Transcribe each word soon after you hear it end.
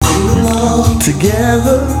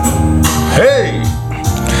together. Hey,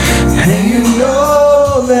 And you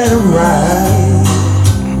know that I'm right.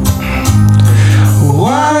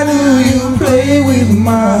 Why do you play with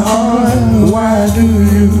my heart? Why do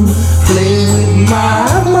you play with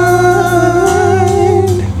my mind?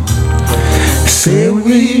 Say we'll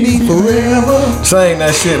be forever. Sing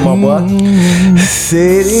that shit, my boy.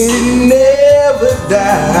 Said it never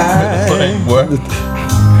died. sing, boy.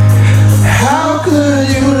 How could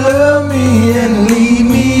you love me and leave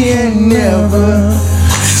me and never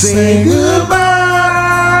say goodbye?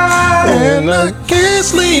 And I can't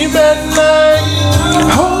sleep at night,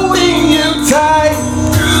 Holding you tight.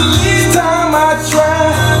 Each time I try,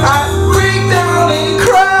 I break down and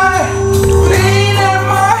cry. Lean at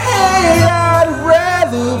my head, I'd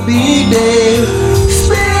rather be dead.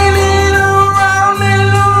 Spinning around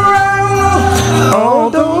and around.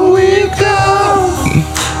 Although we come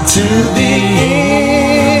to the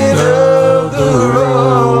end of the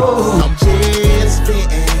road. I'm just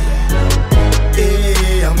spitting.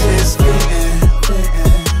 Yeah, I'm just spitting.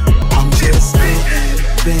 I'm just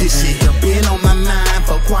spitting. This shit have been on my mind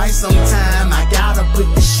for quite some time. I gotta put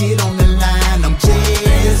this shit on the line. I'm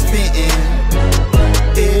just spitting.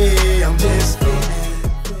 Yeah, I'm just spitting.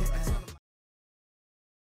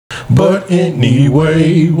 but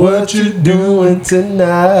anyway, what you doing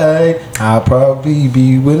tonight? I'll probably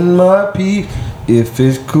be with my peep. If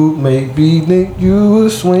it's cool, maybe then you will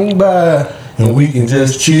swing by. And we can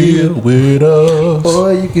just chill with us.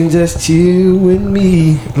 Or you can just chill with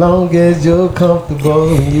me. Long as you're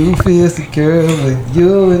comfortable and you feel secure with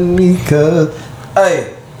you and me. Cause,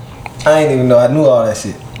 hey, I ain't even know. I knew all that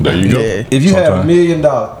shit. There you go. Yeah. If you had Sometime. $1 million,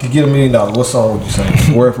 could get $1 million, what song would you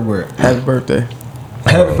sing? Word for word. Happy birthday.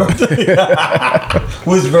 Happy birthday.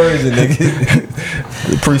 Which version, nigga?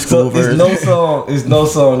 The preschool So version. it's no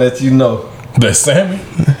song that you know. That's Sammy.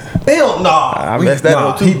 Hell no. I messed that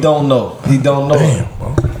up too. He don't know. He don't know. Damn,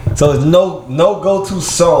 bro. So it's no go-to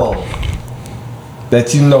song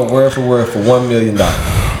that you know word for $1 million.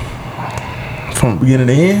 From beginning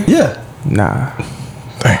to end? Yeah. Nah.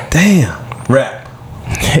 Damn. Rap.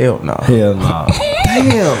 Hell no. Hell no.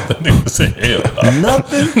 Damn. That nigga said hell.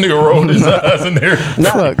 Nothing. Nigga rolled his eyes in there.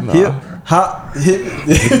 Fuck no. Hip hop. Hip.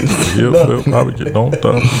 Hip, flip, probably get don't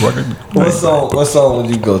stop. What song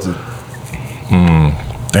would you go to?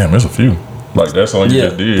 Damn, there's a few. Like that song you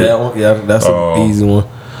just did. that one. Yeah, that's an easy one.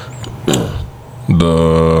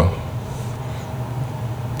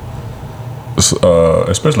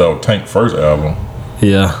 Especially our Tank first album.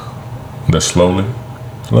 Yeah. That slowly.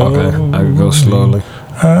 Okay. I can go slowly.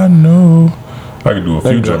 I know. I can do a I few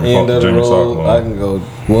can go Jamie End of the Foxx Road. I songs. can go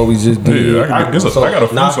what we just did. Yeah, I got a few Knock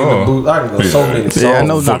in the songs. Booth. I can go so many songs. Yeah, I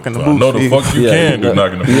know knocking the I know boots. the fuck you Yeah. can do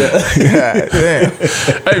knocking the boots. God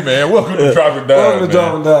damn. Hey man, welcome to Dropping Dimes. Welcome to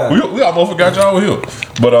Dropping Dimes. We almost forgot y'all here.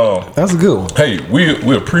 But That's a good one. hey,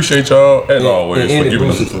 we appreciate y'all as always for giving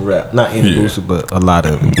us for rap. Not any Yeah. booster, but a lot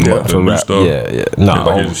of it. Like the for new rap. stuff. Yeah. Nah,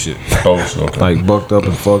 like old his- shit. Oh, so, okay. Like bucked up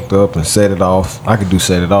and fucked up and set it off. I could do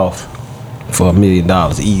set it off for $1 million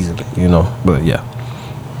easily, you know. But yeah.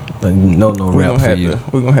 Like, no We're rap gonna for have you. to.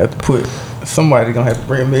 We're gonna have to put somebody gonna have to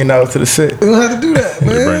bring $1 million to the set. We gonna have to do that, They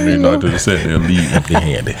bring me man. not to the set, they'll leave empty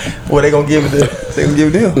handed. What they gonna give it to? They gonna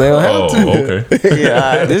give it to They him. don't have to. Oh, okay.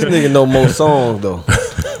 Yeah, alright. This nigga know more songs though.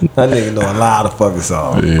 That nigga know a lot of fucking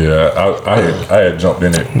songs. Yeah, I had jumped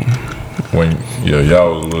in it when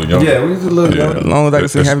y'all was a little younger. Yeah, we was a little young. As long as I can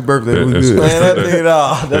sing happy birthday, we good. Man, that nigga,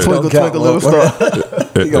 nah, that's Twinkle, no cap, twinkle, little motherfucker.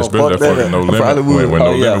 star. He gonna Especially fuck that that fucking up. No I Limit probably would. when No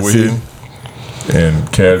Oh, yeah, Limit was see. hitting.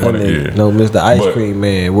 And Cash That went nigga yeah. know Mr. Ice But- Cream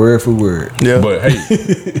Man, word for word. Yeah. But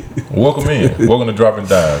hey, welcome in. Welcome to Dropping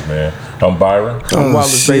Dimes, man. I'm Byron. I'm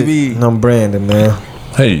Wallace, Shit. baby. I'm Brandon, man.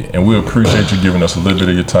 Hey, and we appreciate you giving us a little bit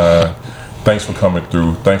of your time. Thanks for coming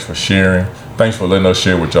through. Thanks for sharing. Thanks for letting us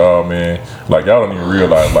share with y'all, man. Like y'all don't even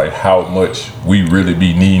realize like how much we really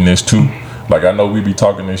be needing this too. Like I know we be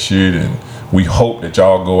talking this shit and we hope that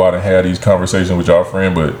y'all go out and have these conversations with y'all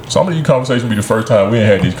friend, but some of these conversations be the first time we ain't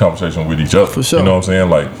had these conversations with each other. For sure. You know what I'm saying?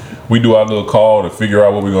 Like we do our little call to figure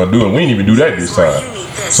out what we're gonna do, and we didn't even do that this time.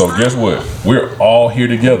 So guess what? We're all here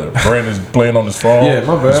together. Brandon's playing on his phone. Yeah,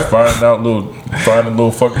 my bad. Just finding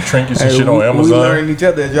little fucking trinkets and Hey, shit on Amazon. We learning each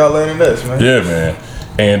other as y'all learning us, man. Yeah, man.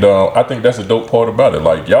 And I think that's a dope part about it.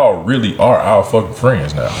 Like y'all really are our fucking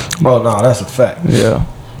friends now. Bro, nah, that's a fact. Yeah.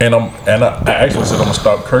 And I actually said I'm gonna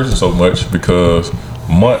stop cursing so much because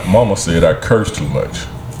Mama said I curse too much.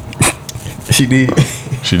 She did.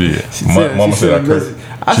 She did. said- Mama she said I sent a curse. message.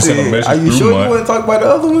 I She sent a said, message are you through sure you Munt. want to talk about the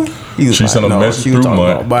other one? He was She like, sent a no, message she was through talking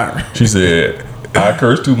Munt. about Byron. She said I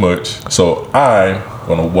curse too much, so I'm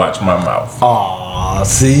gonna watch my mouth. Aw,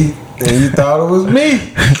 see? And you thought it was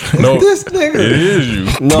me. No, This nigga. it is you.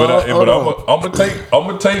 No, but I'm gonna take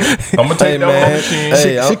Hey, that man. on the chin.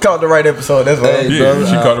 Hey, She caught the right episode. That's all. Hey, Yeah, brother,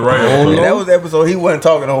 she caught it right. I don't episode. know. That was the episode. He wasn't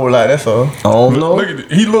talking a whole lot. That's all. I don't know. Look at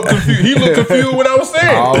it. He looked confused. He looked confused when I was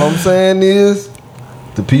saying. All I'm saying is,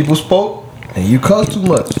 the people spoke, and you cussed too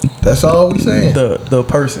much. That's all we saying. The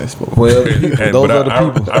person spoke. Well, the people, And- those but are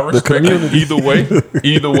the people. I the respect it community.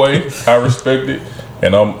 either way. I respect it,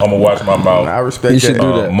 and I'm gonna watch my mouth. I respect You that. should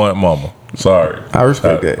do that. Mama. Sorry, I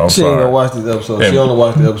respect that. I'm She ain't sorry. gonna watch this episode. And- She only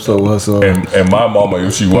watched the episode with her son. And my mama,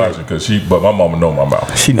 if she watching, but my mama know my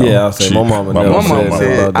mouth. She know. Yeah, I'll say my mama my never My mama said mama nothing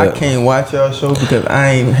said, about I that. can't watch y'all show because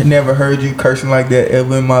I ain't never heard you cursing like that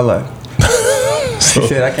ever in my life. She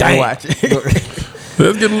said, I can't watch it.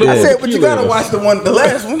 Let's get a little. I more said, but you tequila gotta in. watch the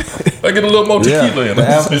last one. Let's get a little more tequila Yeah, in. the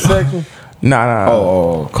after section. Nah.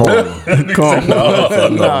 Oh, come on. Come on. No,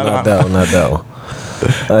 not that one, not that one.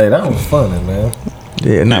 Hey, that was funny, man.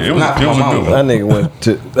 Yeah, not, Yeah, it was- not it for was a my good mama. one. That nigga went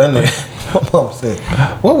to that nigga. My mom said,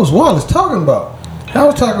 "What was Wallace talking about?" I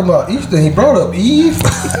was talking about Easter. He brought up Eve. I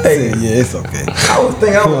said, "Yeah, it's okay." I was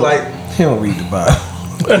thinking, I was like, He don't read the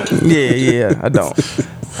Bible. yeah, I don't.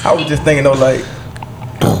 I was just thinking though, like,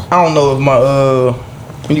 I don't know if my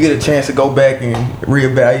when you get a chance to go back and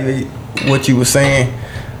reevaluate what you were saying,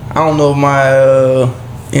 I don't know if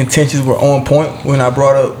my intentions were on point when I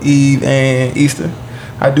brought up Eve and Easter.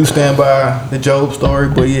 I do stand by the Job story,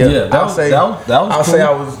 but Yeah, that I'll was- say that was I'll say cool.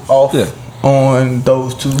 I was off Yeah. on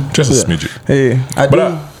those two. Just a smidget. Yeah, I But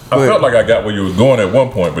do. I felt like I got where you was going at one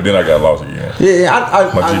point, but then I got lost again. Yeah,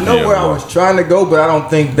 My I know GPS where I was. was trying to go, but I don't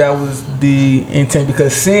think that was the intent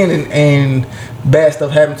because sin and bad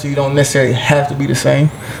stuff happen to you don't necessarily have to be the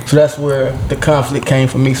same. So that's where the conflict came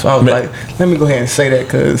for me. So I was Man. like, let me go ahead and say that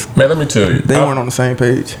because Man, let me tell you. they weren't on the same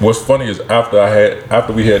page. What's funny is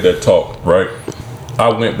after we had that talk, right? I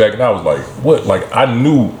went back and I was like, what? Like I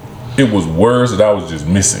knew it was words that I was just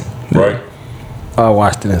missing, right? I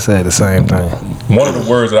watched it and said the same thing. One of the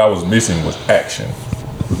words that I was missing was action.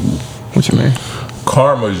 What you mean?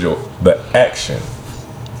 Karma is the action,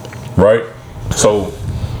 right? So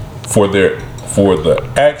for the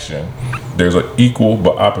action, there's an equal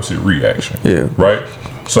but opposite reaction. Yeah. Right.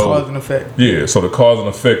 So Cause and effect. Yeah. So the cause and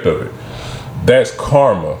effect of it, that's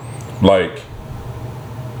karma. Like,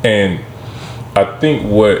 and I think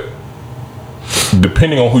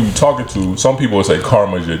depending on who you're talking to, some people will say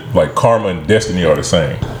karma is karma and destiny are the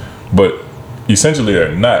same, but essentially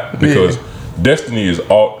they're not because destiny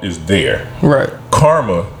is there. Right.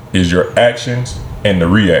 Karma is your actions and the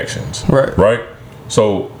reactions. Right. Right.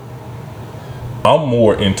 So I'm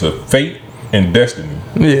more into fate and destiny,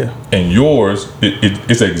 Yeah. and yours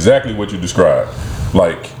it's exactly what you described.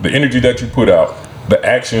 Like the energy that you put out, the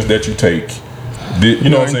actions that you take. You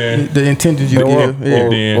know what I'm saying? The intentions you And give. Yeah.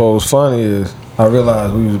 then- what was funny is I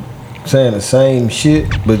realized we was saying the same shit,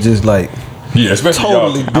 but just like Yeah, especially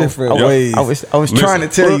totally y'all. different Y'all- ways. I was Listen, trying to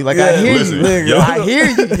tell you, like I yeah, hear listen, you, nigga. y'all- I hear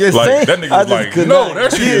you. You're Like saying. that nigga I was just like, could no, not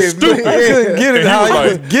that shit get is it, stupid. I couldn't get it And he how was you like,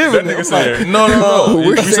 was giving that it. nigga I'm said, like, no. we're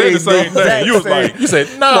You said the saying same the thing. You was exact like, you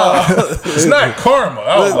said, nah, it's not karma.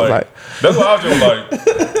 I was like, that's why I was just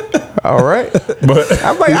like, All right. but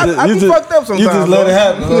I'm like, I be fucked up sometimes. You just let it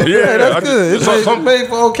happen. Huh? Yeah, that's I good. just- It's some- made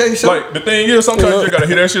for okay shit. like the thing is, sometimes you just gotta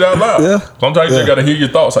hear that shit out loud. Yeah. Sometimes you just gotta hear your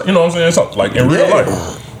thoughts. You know what I'm saying? Something like in real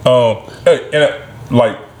life.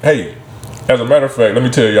 Hey, as a matter of fact, let me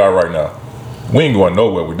tell y'all right now, we ain't going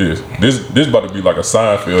nowhere with this. This about to be like a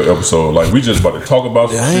Seinfeld episode. Like we just about to talk about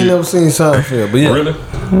some I shit. ain't never seen Seinfeld, but yeah. Really?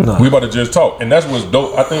 No. We about to just talk, and that's what's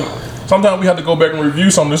dope. I think sometimes we have to go back and review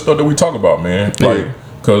some of this stuff that we talk about, man. Like,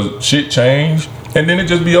 cause shit changed, and then it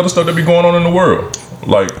just be other stuff that be going on in the world.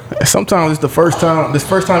 Like, Sometimes it's the first time. This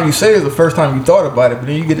first time you say it is the first time you thought about it, but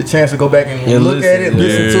then you get a chance to go back and Yeah, look listen, at it,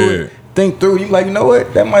 listen yeah. to it, think through. You like, you know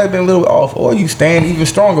what? That might have been a little off, or you stand even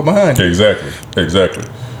stronger behind it. exactly.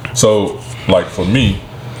 So, like for me,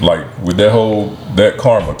 like with that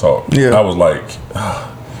karma talk, Yeah. I was like,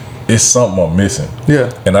 it's something I'm missing.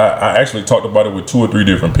 Yeah. And I actually talked about it with 2 or 3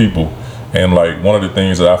 different people, and like one of the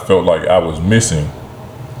things that I felt like I was missing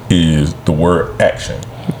is the word action.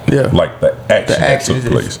 Yeah. Like the action that action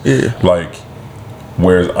took is- place. yeah. Like,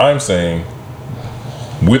 whereas I'm saying,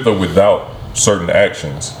 with or without certain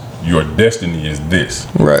actions, your destiny is this.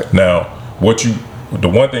 Right. Now, the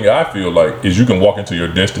one thing I feel like is you can walk into your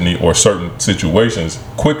destiny or certain situations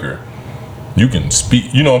quicker. You can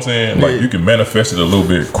speak, you know what I'm saying? Like Yeah. you can manifest it a little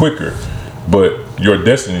bit quicker, but your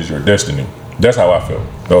destiny is your destiny. That's how I felt.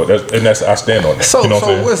 So I stand on that. So, you know what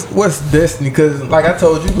I'm saying? what's destiny? Because like I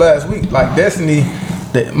told you last week, like destiny,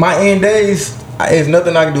 my end days is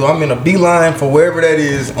nothing I can do. I'm in a beeline for wherever that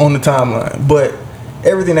is on the timeline. But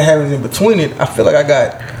everything that happens in between it, I feel like I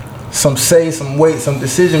got say, some weight, some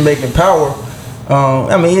decision making power.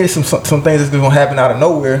 I mean, there's some things that's gonna happen out of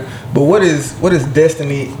nowhere. But what is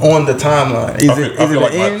destiny on the timeline? Is it the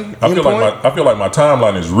end? I feel like my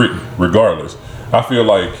timeline is written regardless. I feel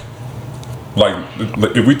like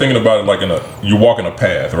if we thinking about it like you walking a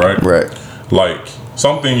path, right? Right. Like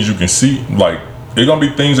some things you can see, like there's gonna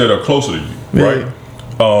be things that are closer to you,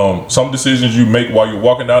 right? Some decisions you make while you're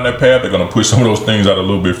walking down that path, they're gonna push some of those things out a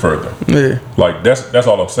little bit further. Yeah. Like that's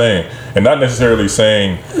all I'm saying, and not necessarily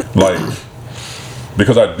saying like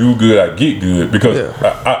because I do good, I get good. Because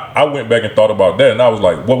I went back and thought about that, and I was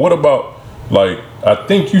like, well, what about like I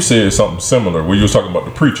think you said something similar where you was talking about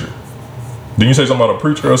the preacher. Didn't you say something about a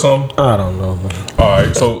preacher or something? I don't know, man. All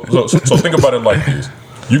right, so think about it like this: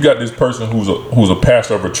 you got this person who's a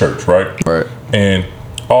pastor of a church, right? Right. And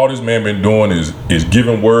all this man been doing is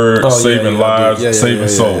giving word, saving lives, saving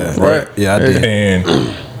souls, right? Yeah, I did.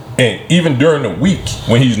 And even during the week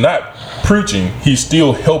when he's not preaching, he's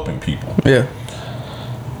still helping people. Yeah.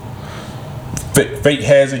 Fate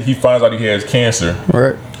has it, he finds out he has cancer.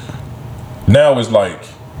 Right. Now it's like,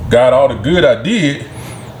 God, all the good I did,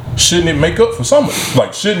 shouldn't it make up for some of it?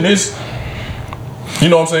 Like, shouldn't this, you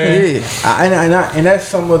know what I'm saying? Yeah, and that's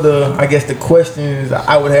some of the, I guess, the questions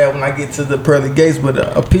I would have when I get to the pearly gates. But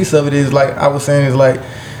a piece of it is like I was saying is like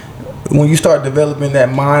when you start developing that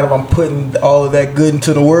mind of I'm putting all of that good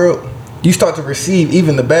into the world, you start to receive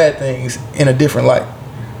even the bad things in a different light.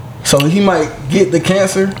 So he might get the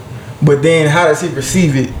cancer, but then how does he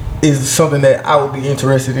receive it is something that I would be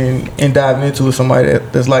interested in diving into with somebody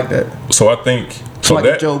that's like that. So I think so like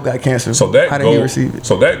if Job got cancer. So that how did he receive it?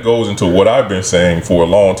 So that goes into what I've been saying for a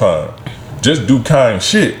long time. Just do kind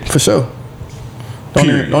shit. For sure. Don't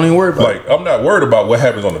even worry about it. Like I'm not worried about what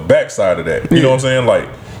happens on the backside of that. You know what I'm saying? Like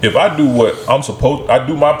if I do what I'm supposed, I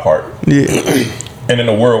do my part. Yeah. And then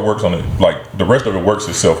the world works on it. Like the rest of it works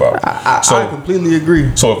itself out. I completely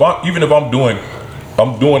agree. So if I'm doing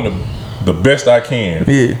the best I can.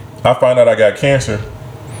 Yeah. I find out I got cancer.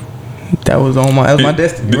 That was my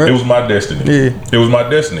destiny. Right? It was my destiny. Yeah. It was my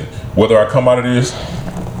destiny. Whether I come out of this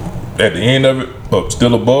at the end of it,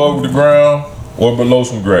 still above the ground or below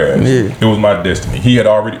some grass. Yeah. It was my destiny.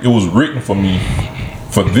 It was written for me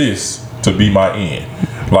for this to be my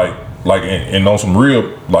end. Like and on some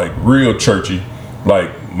real churchy,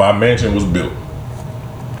 like my mansion was built.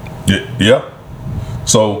 Yeah.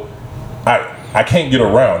 So I can't get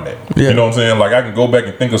around that. Yeah. You know what I'm saying? Like I can go back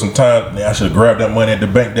and think of some time. Man, I should have grabbed that money at the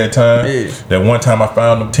bank that time. Yeah. That one time I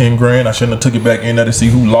found them 10 grand. I shouldn't have took it back in there to see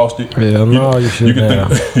who lost it. Yeah, you should. You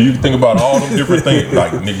can think about all them different things.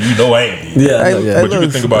 Like nigga, you know I ain't did. Yeah. But you can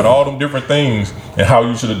think about all them different things and how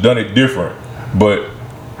you should have done it different. But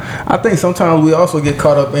I think sometimes we also get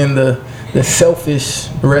caught up in the selfish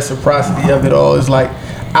reciprocity of it all. It's like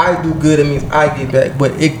I do good, it means I get back.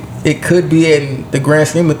 But it could be in the grand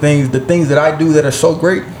scheme of things, the things that I do that are so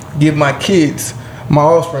great, give my kids, my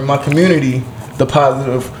offspring, my community, the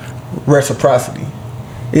positive reciprocity.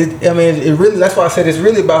 It really, that's why I said it's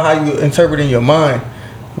really about how you interpret in your mind.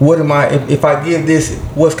 What am I, if I give this,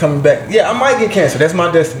 what's coming back? Yeah, I might get cancer, that's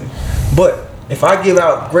my destiny. But if I give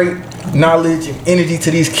out great knowledge and energy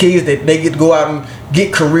to these kids that they get to go out and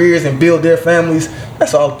get careers and build their families,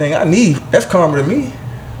 that's all the thing I need. That's karma to me.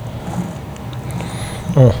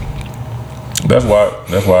 That's why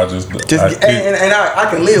I just I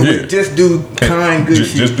can live with just do kind good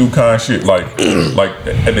shit. Just do kind shit. Like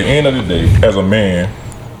at the end of the day, as a man,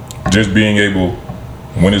 just being able,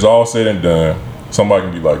 when it's all said and done, somebody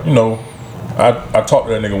can be like, you know, I talked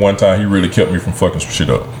to that nigga one time, he really kept me from fucking some shit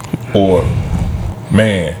up. Or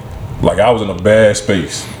man, like I was in a bad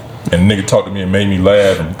space and nigga talked to me and made me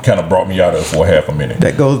laugh and kind of brought me out of it for half a minute.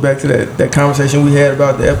 That goes back to that conversation we had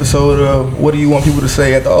about the episode of what do you want people to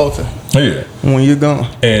say at the altar? Yeah. When you're gone.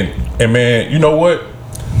 And man, you know what?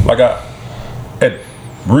 Like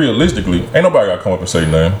realistically, ain't nobody gotta come up and say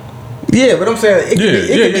nothing. Yeah, but I'm saying it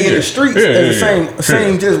could be in the streets as the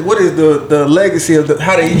same. Just what is the legacy of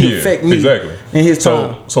how did he affect me in his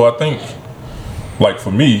time? So I think, like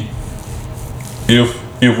for me, if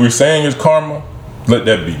we're saying it's karma, let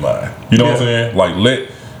that be mine. You know what I'm saying? Like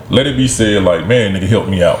let it be said like, man, nigga help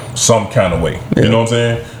me out some kind of way. You know what I'm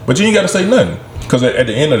saying? But you ain't gotta say nothing. Because at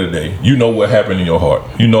the end of the day, you know what happened in your heart.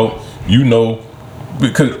 You know,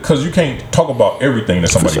 because you can't talk about everything that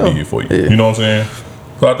somebody did for you. Yeah. You know what I'm saying?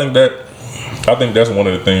 So I think that's one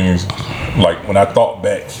of the things. Like when I thought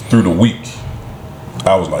back through the week,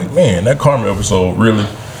 I was like, man, that karma episode really.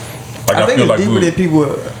 Like I think feel it's like deeper than people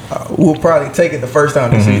will probably take it the first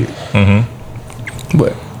time they see it. Mm-hmm.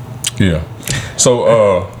 But yeah.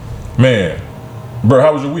 So man, bro,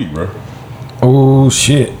 how was your week, bro? Oh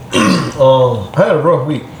shit. I had a rough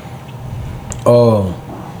week.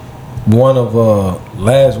 One of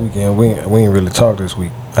last weekend, we ain't really talked this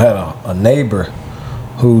week. I had a neighbor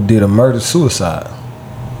who did a murder-suicide.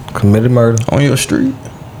 Committed murder. On your street?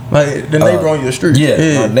 Like, the neighbor on your street?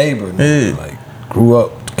 Yeah, my neighbor. Yeah. Like, grew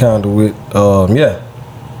up kind of with,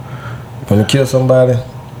 when he killed somebody,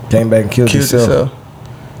 came back and killed himself.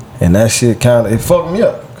 And that shit kind of, it fucked me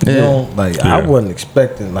up. You know, like, I wasn't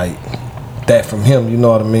expecting, like, that from him, you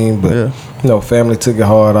know what I mean? But, you know, family took it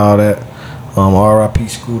hard, all that. R.I.P.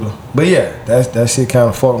 Scooter. But yeah, that shit kind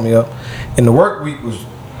of fucked me up. And the work week was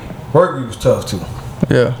tough too.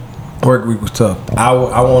 Yeah. Work week was tough. I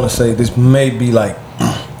want to say this may be like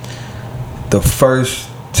the first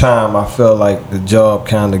time I felt like the job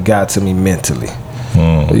kind of got to me mentally.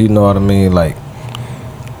 You know what I mean? Like,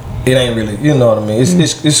 it ain't really, you know what I mean?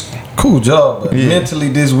 It's cool job, but mentally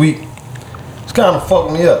this week, it's kind of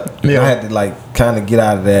fucked me up. I had to like kind of get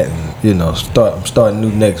out of that and, you know, I'm starting new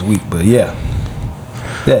next week. But yeah,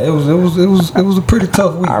 it was a pretty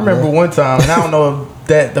tough week. I remember one time, and I don't know if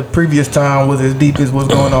that the previous time was as deep as what's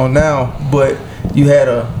going on now, but you had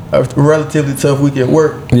a relatively tough week at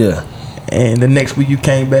work. Yeah. And the next week you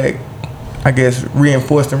came back, I guess,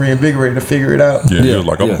 reinforced and reinvigorated to figure it out. Yeah,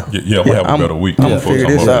 like I'm gonna have a better week. I'm gonna figure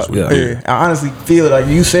this out. I honestly feel like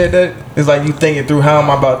you said that. It's like you thinking through how am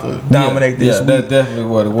I about to dominate this week. That's definitely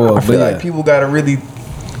what it was. I feel like people gotta really,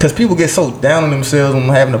 because people get so down on themselves when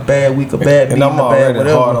having a bad week, a bad meeting, and I'm already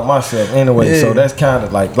hard on myself anyway. So that's kind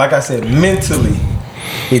of like I said, mentally,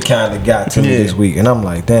 it kind of got to me this week, and I'm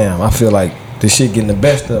like, damn, I feel like this shit getting the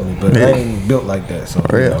best of me, but I ain't built like that. So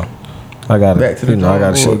you know, I gotta, I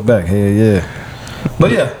gotta shake back. Hell yeah.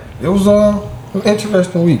 But yeah, it was an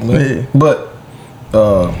interesting week, man. But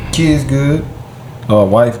kids good,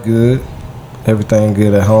 wife good, everything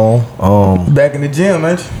good at home. Back in the gym,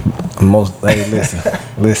 man. Hey,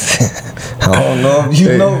 listen. I don't know if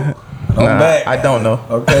you know. I'm back. I don't know.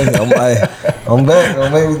 Okay, I'm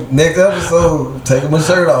back. Maybe next episode, taking my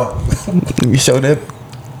shirt off. You show that.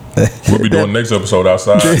 We'll be doing next episode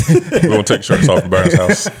outside. We're gonna take shirts off in Burns'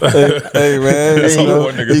 house. Hey man, that's all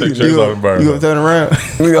one nigga take shirts off in Burns' house. You gonna turn around?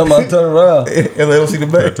 I'm gonna turn around and let them see the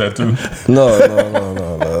back. Tattoo? No.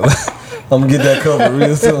 I'm gonna get that covered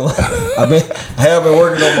real soon. I have been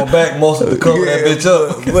working on my back most of the cover that bitch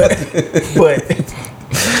up.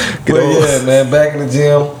 But yeah, man, back in the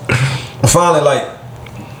gym. Finally, like,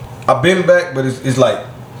 I've been back, but it's like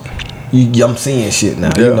I'm seeing shit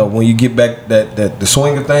now. You know, when you get back the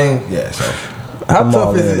swinger thing, so how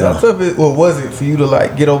tough was it for you to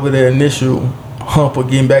like get over the initial hump of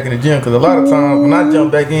getting back in the gym? Because a lot of times when I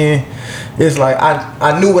jump back in, it's like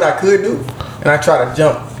I knew what I could do, and I try to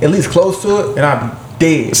jump at least close to it, and I'd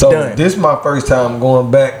be dead. So done. This is my first time going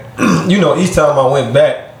back. You know, each time I went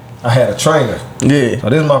back, I had a trainer. Yeah. So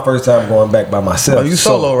this is my first time going back by myself. Oh, you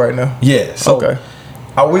solo right now? Yeah. So okay.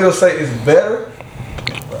 I will say it's better,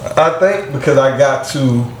 I think, because I got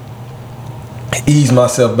to ease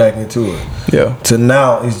myself back into it. Yeah. To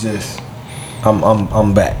now it's just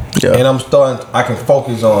I'm back. Yeah. And I can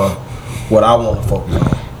focus on what I want to focus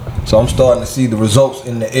on. So I'm starting to see the results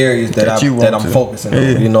in the areas that I'm focusing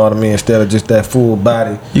on. You know what I mean? Instead of just that full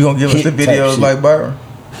body. You gonna give us the videos like Byron?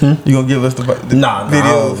 You gonna give us the videos?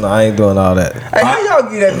 Nah, I ain't doing all that. Hey, how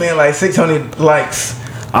y'all get that man like 600 likes?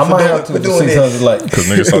 I might have to do 600 likes. Because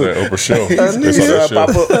niggas saw that Oprah show. They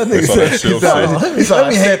saw that show. Let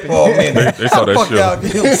me happy for a minute. They saw that show. Y'all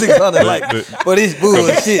give him 600 likes for this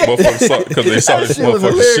bullshit. Because they saw this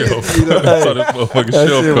motherfucking show. They saw this motherfucking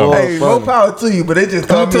show come. Hey, more power to you, but they just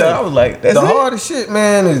called me out. I was like, that's the hardest shit,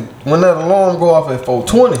 man, is when that alarm go off at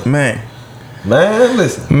 4:20. Man,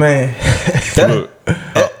 listen. Man.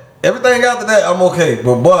 Everything after that, I'm okay.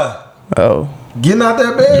 But boy, getting out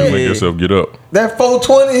that bed, just make yourself get up. That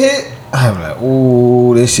 420 hit, I'm like,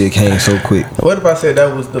 ooh, this shit came so quick. What if I said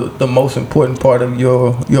that was the most important part of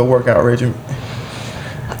your workout regimen?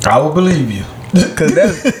 I would believe you, because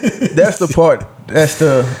that's the part. That's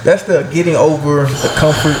the getting over the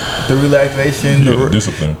comfort, the relaxation, the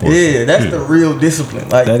discipline part. Yeah, that's the real discipline.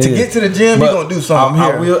 Like get to the gym, you're gonna do something.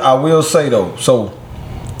 I will say though, so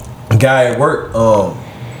guy at work,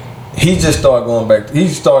 he started going back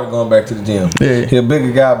to the gym. Yeah. He a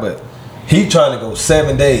bigger guy, but he trying to go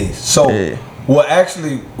 7 days. So what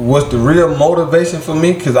actually was the real motivation for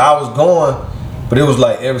me, because I was going, but it was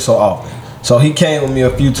like every so often. So he came with me a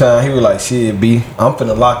few times. He was like, shit, B, I'm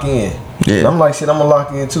finna lock in. Yeah. And I'm like, shit, I'm gonna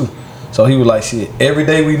lock in too. So he was like, shit, every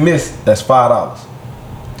day we miss, that's $5.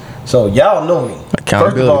 So y'all know me.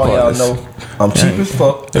 First of all, y'all know I'm cheap as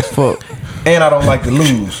fuck. And I don't like to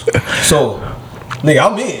lose. So, nigga,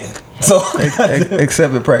 I'm in. So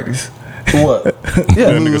except in practice. What?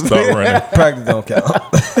 Yeah, nigga stop running. Practice don't count.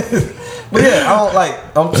 But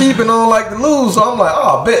yeah, I'm cheap and I don't like to lose, so I'm like,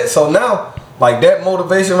 oh, I bet. So now, like that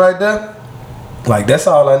motivation right there, like that's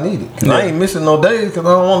all I needed. Cause I ain't missing no days because I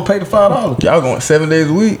don't want to pay the $5. Y'all going 7 days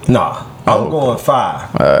a week? Nah, I'm going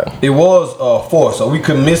 5. Alright. It was 4, so we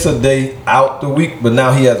could miss a day out the week, but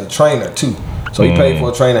now he has a trainer too. So he paid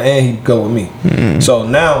for a trainer and he go with me. So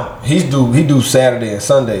now he do Saturday and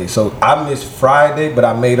Sunday. So I missed Friday, but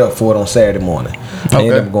I made up for it on Saturday morning. I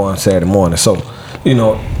ended up going Saturday morning. So, you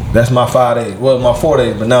know, that's my 5 days. Well, my 4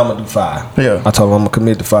 days, but now I'm gonna do 5. Yeah. I told him I'm gonna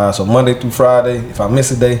commit to 5. So Monday through Friday, if I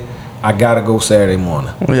miss a day, I gotta go Saturday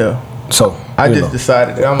morning. Yeah. So I just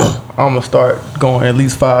decided that I'm gonna start going at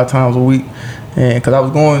least 5 times a week, and because I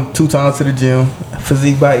was going 2 times to the gym,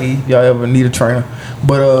 Physique by E. If y'all ever need a trainer,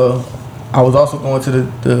 but I was also going to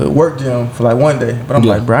the work gym for like 1 day. But I'm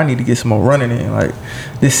like, bro, I need to get some more running in. Like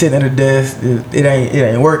this sitting at the desk, it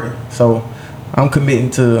ain't working. So I'm committing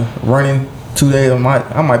to running 2 days. I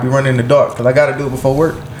might be running in the dark because I got to do it before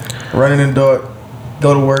work. Running in the dark,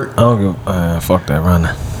 go to work. I don't give fuck that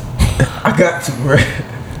running. I got to, bro.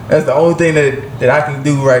 That's the only thing that I can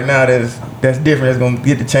do right now that's different. That's gonna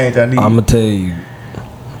get the change I need. I'm gonna tell you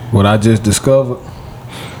what I just discovered.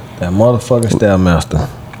 That motherfucking Stairmaster.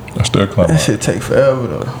 I still climb. That shit take forever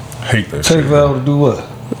though. Hate that shit. Take forever to do what?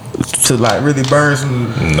 To like really burn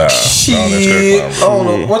some shit. I don't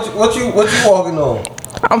know. What you walking on?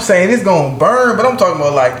 I'm saying it's gonna burn, but I'm talking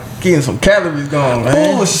about like getting some calories going,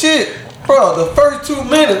 man. Oh shit. Bro, the first 2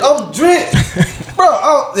 minutes, I'm drenched. Bro,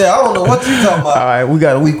 I don't know what you talking about. All right, we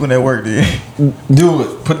got a week when that work then. Do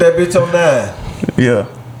it. Put that bitch on 9. Yeah.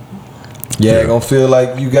 Yeah, gonna feel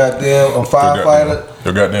like you goddamn a firefighter.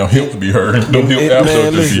 Your goddamn hips be hurting. Them hip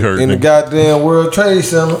abductors be hurting. In the goddamn World Trade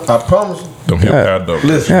Center, I promise you. Them hip abductors.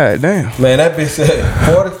 Listen, God damn. Man, that bitch said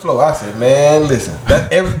 40 floor. I said, man, listen.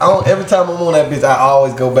 That every time I'm on that bitch, I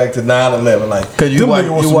always go back to 9/11. Like, cause you watch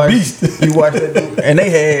that dude, and they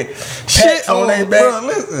had shit on their back. Bro,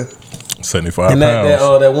 listen. 75 and pounds.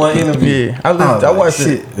 That one interview. Yeah, I watched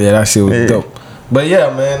it. Yeah, that shit was dope. But yeah,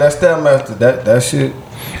 man, that Stairmaster, that shit.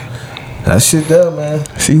 That shit there, man.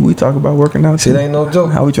 See, we talk about working out. Shit ain't no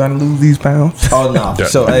joke. How we trying to lose these pounds? Oh no.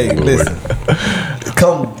 So hey, listen.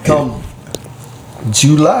 Come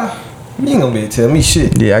July, you ain't gonna be able to tell me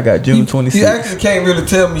shit. Yeah, I got June 26th. You actually can't really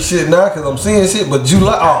tell me shit now because I'm seeing shit. But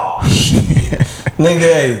July, oh shit, nigga,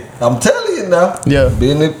 hey, I'm telling you now. Yeah.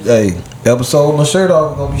 Being it, hey, episode my shirt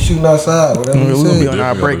off, we're gonna be shooting outside. Whatever we're gonna be on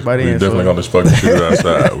our break by then. We're definitely gonna just fucking shoot it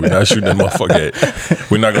outside. We're not shooting that motherfucker.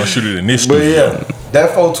 We're not gonna shoot it in this studio. But yeah,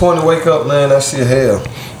 that 420 wake up, man, that shit hell.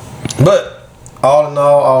 But all in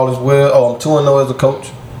all is well. Oh, I'm 2-0 as a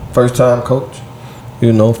coach, first time coach.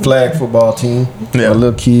 You know, flag football team. Yeah, my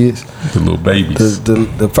little kids, the little babies.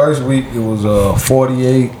 The first week it was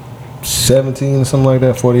 48-17 or something like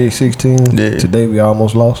that, 48-16. Yeah. Today we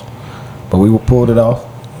almost lost, but we pulled it off.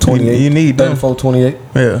 28. You need 34-28.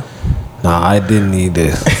 Yeah. Nah, I didn't need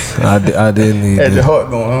this. I didn't need Had this. your heart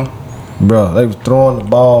going, huh? Bro, they was throwing the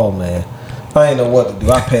ball, man. I ain't know what to do.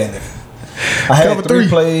 I panicked. I had 3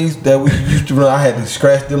 plays that we used to run. I had to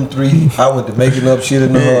scratch them 3. I went to making up shit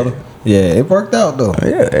in the huddle. Yeah, it worked out though.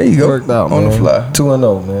 Yeah, there you go. It worked out on the fly.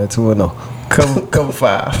 2-0, man. 2-0. Cover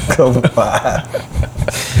 5. Cover 5.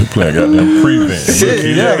 You playing goddamn prevent. Shit,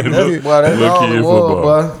 yeah. That's all it was,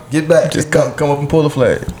 boy. Get back. Just come up and pull the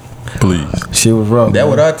flag. Please. Shit was rough. That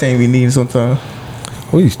what our team be needing sometimes.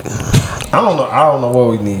 I don't know what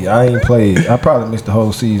we need. I ain't played. I probably missed the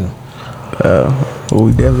whole season. Well,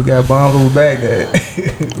 we definitely got bombs over Baghdad.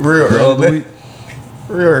 Real early.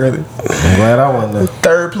 Real early. I'm glad I wasn't there.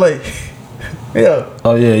 3rd play. Yeah.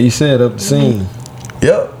 Oh yeah, you said up the scene.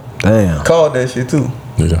 Yep. Damn. Called that shit too.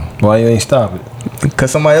 Yeah. Why you ain't stop it?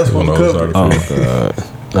 Cause somebody else was cover. Oh god.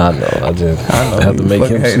 I know. I have to make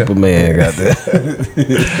him Superman. Goddamn.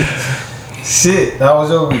 Shit. How was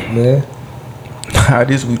your week, man?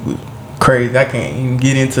 This week was crazy. I can't even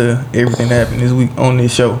get into everything that happened this week on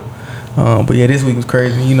this show. But yeah, this week was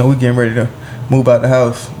crazy. You know, we getting ready to move out the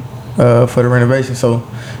house for the renovation. So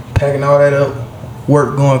packing all that up,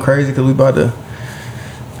 work going crazy because we about to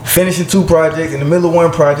finishing 2 projects in the middle of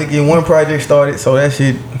 1 project, getting 1 project started. So that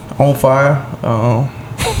shit on fire.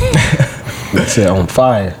 That shit on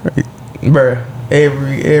fire, bruh.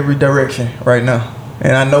 Every direction right now,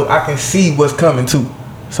 and I know I can see what's coming too.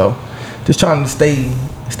 So just trying to stay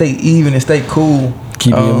even and stay cool.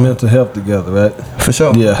 Keeping your mental health together, right? For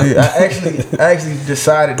sure. Yeah. I actually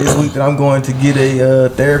decided this week that I'm going to get a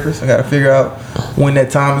therapist. I got to figure out when that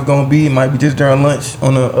time is going to be. It might be just during lunch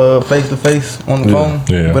on a face-to-face on the phone.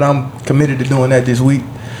 Yeah. But I'm committed to doing that this week.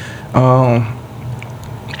 I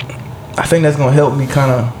think that's going to help me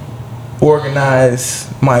kind of organize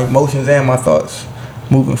my emotions and my thoughts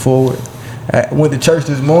moving forward. I went to church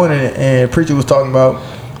this morning and preacher was talking about.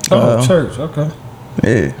 Church, okay.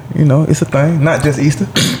 Yeah, you know, it's a thing, not just Easter.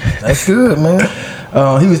 That's good, man.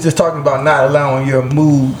 He was just talking about not allowing your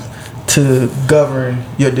moves to govern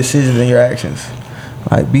your decisions and your actions.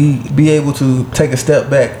 Like be able to take a step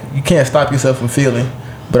back. You can't stop yourself from feeling.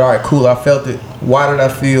 But all right, cool. I felt it. Why did I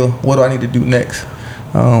feel? What do I need to do next?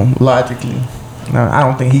 Logically. Now, I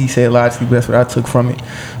don't think he said logically, but that's what I took from it.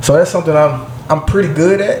 So that's something I'm pretty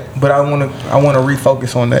good at. But I want to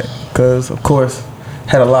refocus on that because, of course,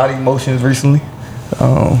 had a lot of emotions recently.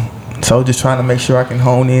 So just trying to make sure I can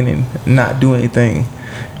hone in and not do anything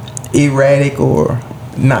erratic or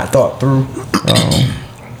not thought through.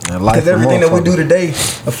 Because everything that we do today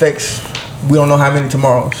affects, we don't know how many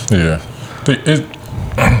tomorrows. Yeah.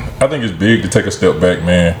 I think it's big to take a step back,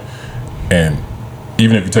 man. And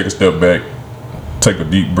even if you take a step back, take a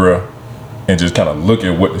deep breath and just kind of look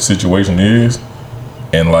at what the situation is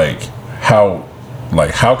and how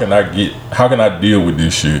can I deal with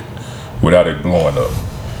this shit without it blowing up?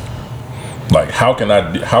 Like how can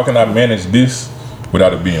I manage this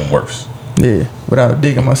without it being worse? Yeah, without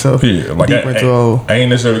digging myself. Yeah, like deep into I ain't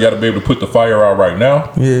necessarily got to be able to put the fire out right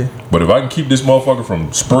now. Yeah, but if I can keep this motherfucker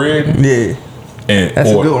from spreading, yeah, and that's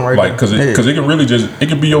a good one, right? Like, cause it can really it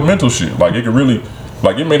can be your mental shit. Like it can really,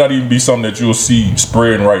 like it may not even be something that you'll see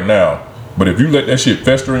spreading right now. But if you let that shit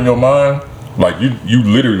fester in your mind, like you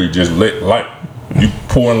literally just you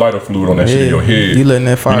pouring lighter fluid on that shit in your head. You letting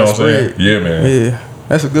that fire spread. Yeah, man. Yeah,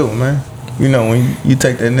 that's a good one, man. You know, when you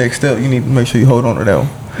take that next step, you need to make sure you hold on to that one.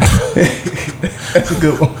 That's a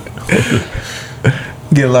good one.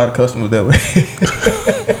 Get a lot of customers that way.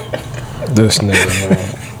 This nigga, man.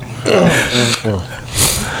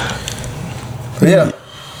 Yeah,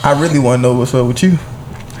 I really want to know what's up with you.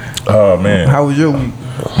 Oh man, how was your week?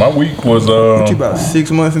 My week was What, you about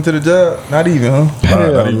 6 months into the job? Not even, huh?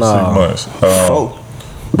 Not even 6 months.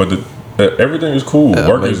 But everything is cool.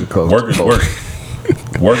 Work is work.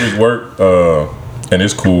 Work is work, and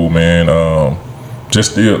it's cool, man.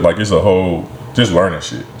 Just still like it's a whole just learning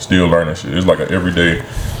shit. Still learning shit. It's like an everyday,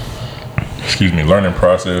 learning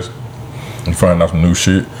process. And finding out some new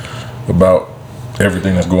shit about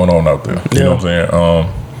everything that's going on out there. You know what I'm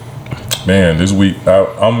saying? Man, this week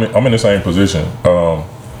I'm in the same position.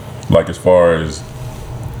 Like as far as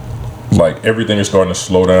like everything is starting to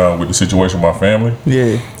slow down with the situation with my family.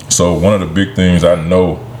 Yeah. So one of the big things I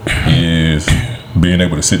know is being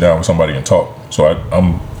able to sit down with somebody and talk. So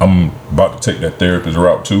I'm about to take that therapist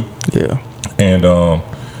route too. Yeah. And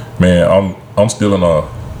man, I'm still in a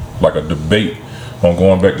debate on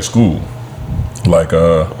going back to school. Like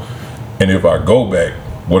and if I go back,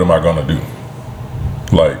 what am I gonna do?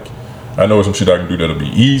 Like I know some shit I can do that'll be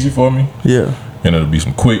easy for me. Yeah. And it'll be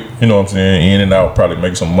some quick, you know what I'm saying, in and out, probably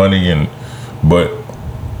make some money but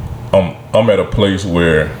I'm at a place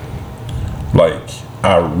where like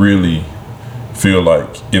I really feel like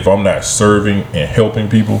if I'm not serving and helping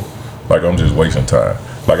people, like I'm just wasting time.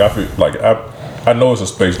 Like I feel like I know it's a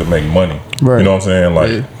space to make money. Right. You know what I'm saying?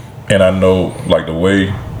 Like and I know like the way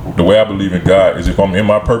I believe in God is if I'm in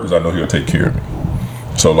my purpose, I know He'll take care of me.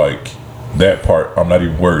 So like that part I'm not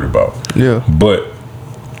even worried about. Yeah. But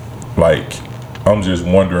like I'm just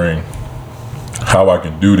wondering how I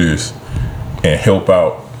can do this and help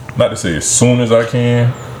out, not to say as soon as I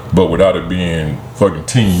can, but without it being fucking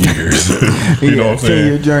 10 years. You know what I'm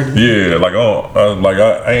saying? 10-year journey. Yeah, like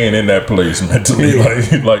I ain't in that place mentally.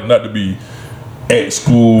 Like not to be at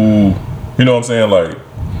school, you know what I'm saying? Like,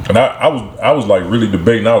 and I was like really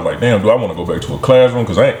debating. I was like, damn, do I want to go back to a classroom?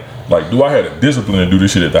 Because I ain't like, do I have the discipline to do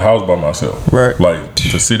this shit at the house by myself? Right. Like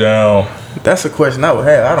to sit down. That's a question I would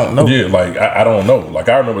have. I don't know. Yeah, like I don't know. Like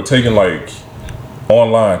I remember taking like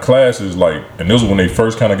online classes, like, and this was when they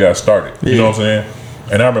first kind of got started. You know what I'm saying?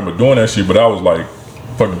 And I remember doing that shit, but I was like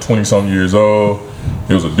fucking 20-something years old.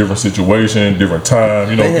 It was a different situation, different time.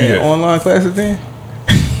 You know, they had online classes then.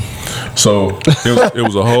 So it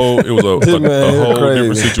was a whole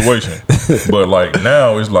different situation. But like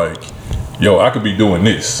now it's like, yo, I could be doing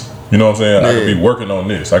this. You know what I'm saying? I could be working on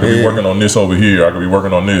this. I could be working on this over here. I could be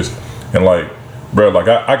working on this. And like, bro, like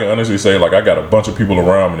I can honestly say, like I got a bunch of people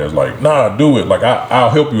around me that's like, nah, do it. Like I'll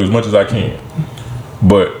help you as much as I can.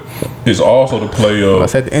 But it's also the play of.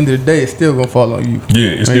 But at the end of the day, it's still gonna fall on you.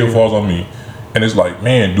 Yeah, it still falls on me. And it's like,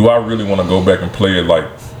 man, do I really want to go back and play it like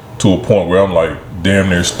to a point where I'm like damn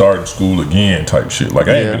near starting school again type shit? Like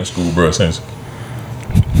I ain't been in school, bro, since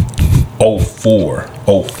 04,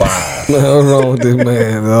 05. What's wrong with this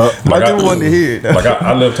man, dog? Like I just wanted to hear it. Like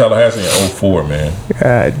I left Tallahassee in 04, man.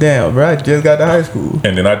 God damn, bro, I just got to high school.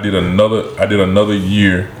 And then I did another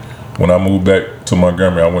year when I moved back to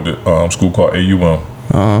Montgomery. I went to school called AUM.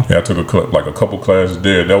 Yeah, I took a couple classes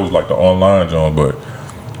there. That was like the online joint, but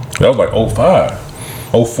that was like 05,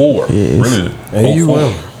 04. Yeah, really. And you 04.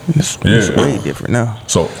 will. It's way different now.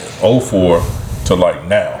 So 04 to like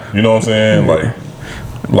now. You know what I'm saying?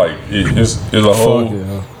 Like it's a whole. Fuck it,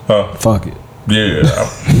 Huh? Fuck it. Yeah,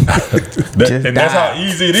 and that's how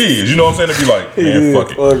easy it is. You know what I'm saying? To be like, man,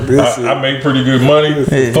 fuck it. Fuck this shit. I make pretty good money.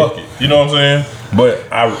 Fuck it. You know what I'm saying?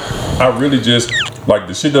 But I really just like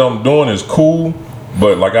the shit that I'm doing is cool.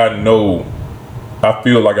 But like I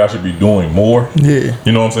feel like I should be doing more. Yeah.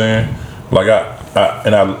 You know what I'm saying? Like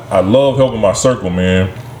I love helping my circle, man.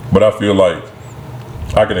 But I feel like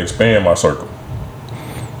I can expand my circle.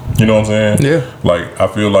 You know what I'm saying? Yeah. Like I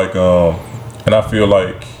feel like and I feel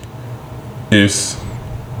like it's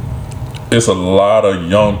a lot of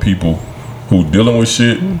young people who dealing with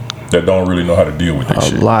shit that don't really know how to deal with that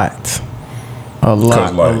shit. A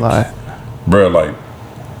lot. Bro, like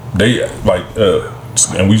they like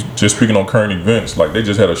and we just speaking on current events, like they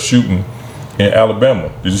just had a shooting in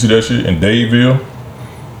Alabama. Did you see that shit in Dadeville?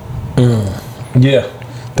 Yeah.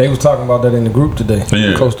 They was talking about that in the group today.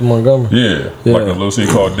 Yeah. Close to Montgomery. Yeah. Like a little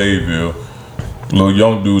city called Dadeville. Little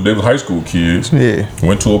young dude, they were high school kids. Yeah.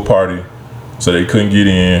 Went to a party, so they couldn't get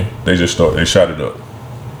in. They shot it up.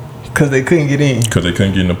 Because they couldn't get in. Because they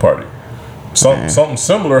couldn't get in the party. Something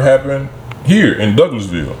similar happened here in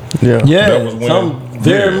Douglasville. Yeah. Yeah, That was when- something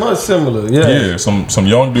very much similar. Yeah. Yeah, some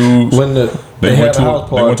young dudes. When they went had to a house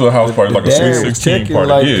party. They went to a house party, like a Sweet dad was 16 checking, party.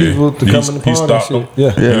 like, Yeah, people to come in the he party and stopped them.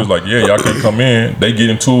 shit. Yeah. He was like, "Yeah, y'all can't come in." They get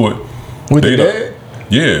into it With They the done- dad?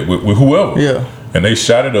 Yeah, with whoever. Yeah. And they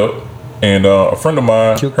shot it up. And a friend of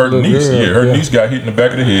mine, Killed her the little niece, girl, her niece got hit in the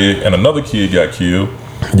back of the head, and another kid got killed.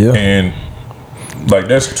 Yeah. And like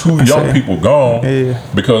that's two young people gone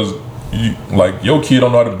because your kid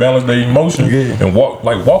don't know how to balance their emotions and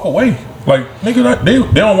walk away. Like nigga, they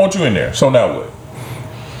don't want you in there. So now what?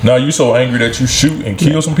 Now you so angry that you shoot and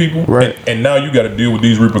kill some people, right? And now you got to deal with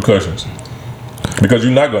these repercussions because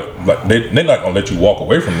you're not gonna they're not gonna let you walk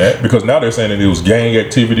away from that because now they're saying that it was gang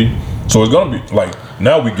activity. So it's gonna be like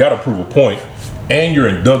now we gotta prove a point, and you're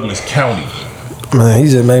in Douglas County. Man, he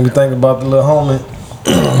just made me think about the little homie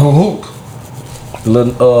who hooped. The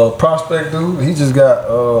little prospect dude. He just got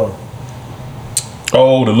the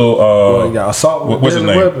little he got assault with what's his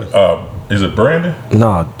deadly name? weapon. Is it Brandon?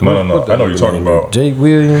 No. No. I know you're talking about. Jake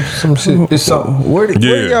Williams, some shit. It's something. Where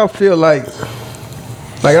do y'all feel like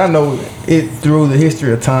I know it through the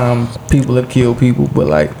history of time people have killed people, but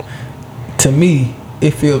like to me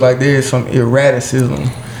it feels like there's some erraticism,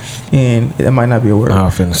 and that might not be a word. I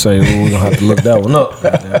was finna say we're gonna have to look that one up.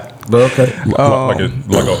 But okay. Like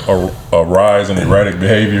a rise in erratic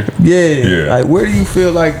behavior. Yeah. Like where do you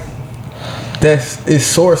feel like is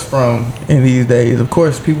sourced from in these days? Of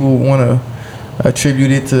course, people want to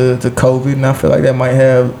attribute it to COVID, and I feel like that might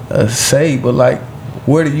have a say. But like,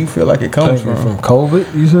 where do you feel like it comes from? From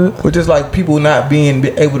COVID, you said? But just like people not being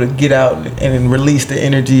able to get out and release the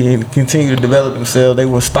energy and continue to develop themselves. They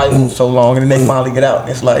were stifled so long, and then they finally get out. And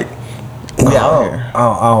it's like we out here.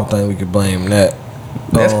 I don't think we could blame that.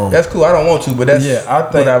 That's cool. I don't want to, but that's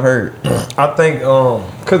what I've heard. I think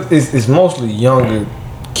cause it's mostly younger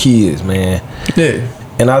kids, man. Yeah.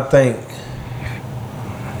 And I think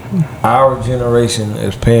our generation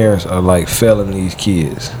as parents are like failing these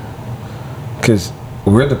kids. Cause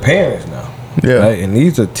we're the parents now. Yeah. Right? And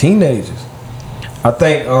these are teenagers. I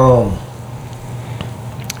think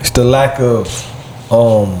it's the lack of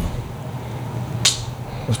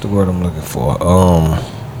what's the word I'm looking for?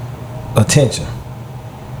 Attention.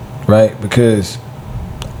 Right? Because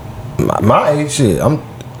my age shit,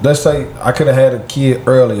 let's say I could have had a kid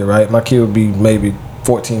earlier, right? My kid would be maybe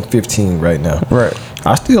 14, 15 right now. Right.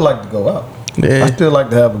 I still like to go out. Yeah. I still like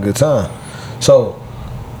to have a good time. So,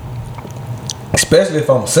 especially if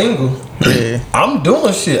I'm single, I'm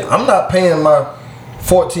doing shit. I'm not paying my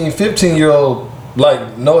 14, 15-year-old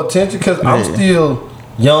like no attention because I'm still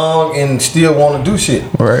young and still want to do shit.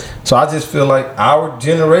 Right. So I just feel like our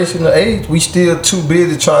generation of age, we still too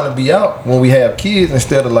busy trying to be out when we have kids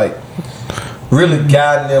instead of like really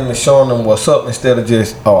guiding them and showing them what's up instead of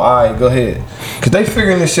just, all right, go ahead. Because they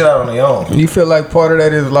figuring this shit out on their own. You feel like part of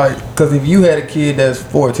that is like, because if you had a kid that's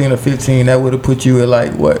 14 or 15, that would have put you at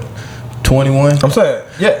like, what, 21? I'm saying,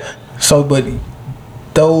 yeah. So, but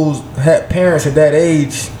those parents at that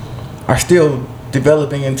age are still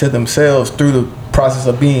developing into themselves through the process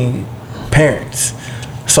of being parents.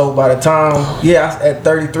 So by the time, at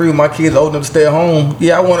 33, my kids old enough to stay at home,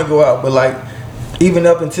 I want to go out. But like, even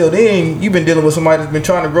up until then, you've been dealing with somebody that's been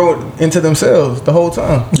trying to grow it into themselves the whole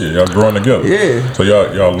time. Yeah, y'all growing together. Yeah. So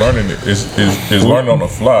y'all learning it. It's learning on the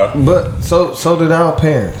fly. But so did our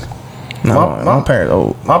parents. No, my parents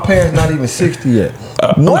old. My parents not even 60 yet.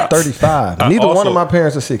 I'm 35. Neither one of my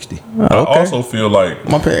parents are 60. I also feel like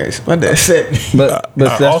my dad said. But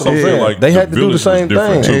that's also what I'm feel saying. like They the had to do the village same was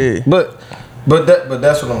different thing. too. But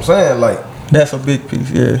that's what I'm saying. Like, that's a big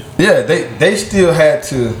piece. yeah, they still had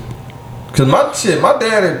to. Cause my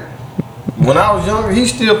dad, when I was younger, he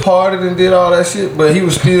still partied and did all that shit, but he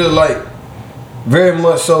was still like very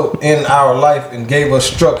much so in our life and gave us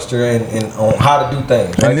structure and on how to do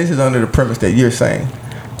things. Right? And this is under the premise that you're saying.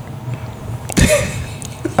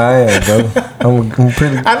 I am, bro. I'm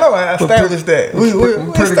pretty. I know. I established that. We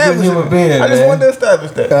pretty good human being. I just wanted to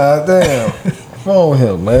establish that. God damn. What's wrong with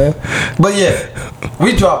him, man? But yeah,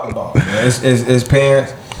 we dropped the ball, man. As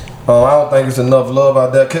parents, I don't think it's enough love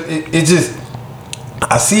out there. Cause it just,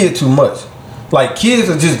 I see it too much. Like, kids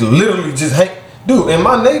are just literally just dude, in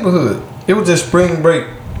my neighborhood, it was just spring break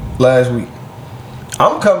last week.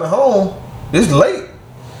 I'm coming home, it's late.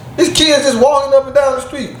 These kids just walking up and down the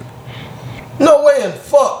street. No way in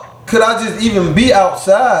fuck could I just even be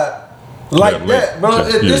outside like that, bro.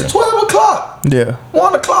 It's 12 o'clock. Yeah.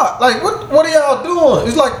 1 o'clock. Like, what are y'all doing?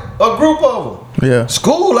 It's like a group of them. Yeah.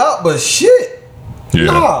 School out, but shit. Yeah.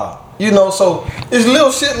 Nah. You know, so it's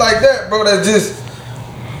little shit like that, bro, that's just,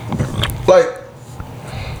 like,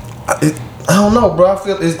 I don't know, bro. I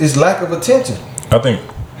feel it's lack of attention. I think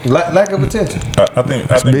lack of attention. I think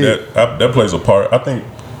that plays a part. I think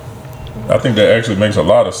that actually makes a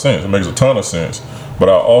lot of sense. It makes a ton of sense. But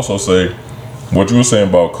I also say what you were saying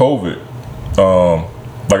about COVID.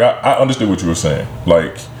 Like I understood what you were saying.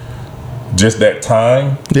 Like just that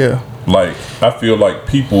time. Yeah. Like I feel like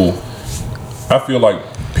people,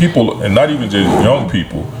 and not even just young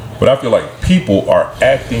people, but I feel like people are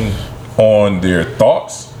acting on their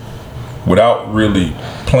thoughts without really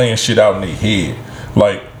playing shit out in their head.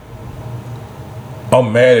 Like,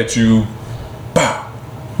 I'm mad at you. Bow.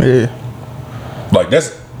 Yeah. Like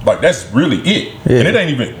that's really it. Yeah. And it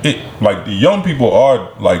ain't even it. Like the young people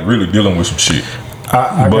are like really dealing with some shit.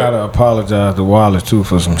 I gotta apologize to Wallace too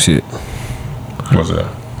for some shit. What's that?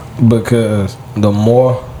 Because the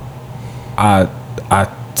more I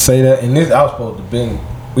say that, and this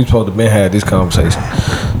we supposed to been had this conversation.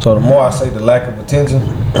 So the more I say the lack of attention,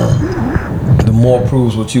 the more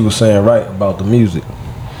proves what you were saying right about the music.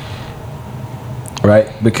 Right?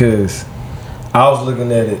 Because I was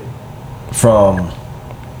looking at it from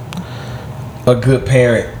a good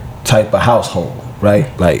parent type of household, right?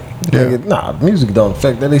 Like, music don't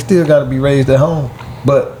affect that. They still got to be raised at home.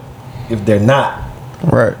 But if they're not,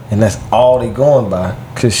 right, and that's all they going by,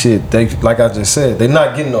 cause shit, they, like I just said, they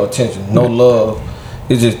not getting no attention, no love.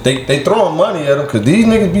 It's just they throwing money at them, cause these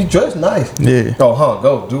niggas be dressed nice. Yeah. Oh,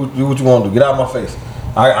 go do what you want to do. Get out of my face.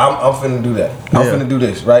 I'm finna do that. I'm finna do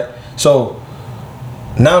this, right? So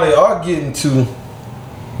now they are getting to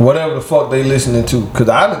whatever the fuck they listening to, cause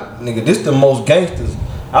this the most gangsters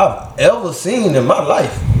I've ever seen in my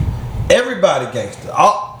life. Everybody gangster.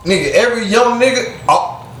 Every young nigga,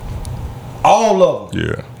 all of them.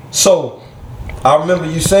 Yeah. So I remember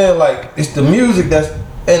you saying like it's the music that's,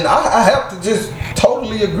 and I have to just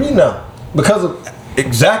totally agree now because of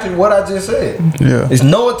exactly what I just said. Yeah. It's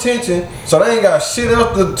no attention, so they ain't got shit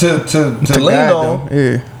else to lean on.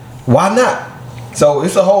 Yeah. Why not? So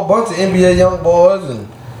it's a whole bunch of NBA young boys and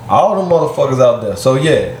all them motherfuckers out there. So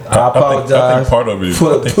yeah, I apologize I think part of it is,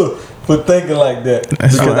 for thinking like that,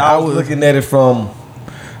 because I was looking at it from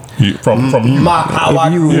my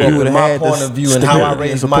point of view and how I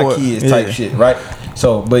raised my kids type shit, right?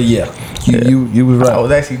 So, but you was right. I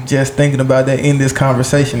was actually just thinking about that in this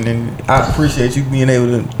conversation, and I appreciate you being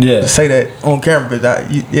able to say that on camera, because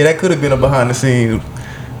that could have been a behind the scenes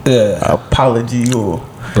apology or.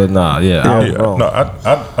 But nah, I was wrong. No,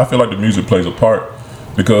 I feel like the music plays a part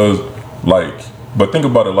because, like, but think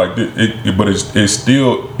about it like this. But it's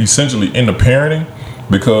still essentially in the parenting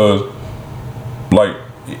because, like,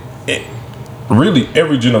 really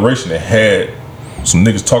every generation that had some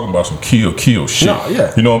niggas talking about some kill shit. No,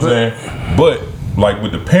 yeah. You know what I'm saying? But like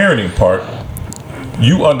with the parenting part,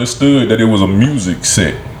 you understood that it was a music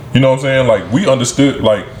set. You know what I'm saying? Like we understood,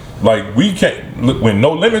 like we can't look when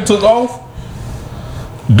No Limit took off.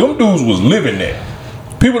 Them dudes was living that.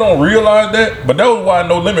 People don't realize that, but that was why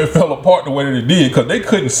No Limit fell apart the way that it did, because they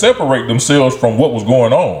couldn't separate themselves from what was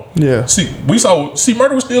going on. Yeah.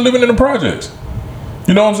 Murder was still living in the projects.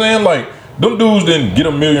 You know what I'm saying? Like, them dudes didn't get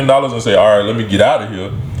 $1 million and say, all right, let me get out of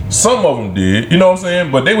here. Some of them did, you know what I'm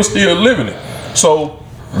saying? But they were still living it. So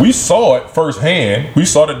we saw it firsthand. We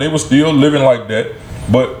saw that they were still living like that.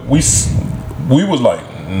 But we was like,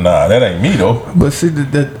 nah, that ain't me though. But see,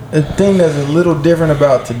 the thing that's a little different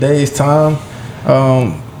about today's time,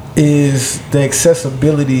 is the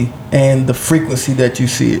accessibility and the frequency that you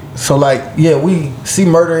see it. So like, yeah, we see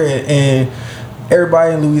murder and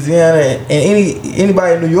everybody in Louisiana and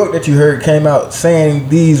anybody in New York that you heard came out saying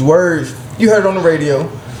these words. You heard it on the radio.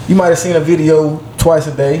 You might have seen a video twice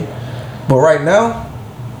a day. But right now,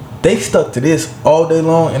 they stuck to this all day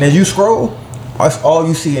long. And as you scroll, that's all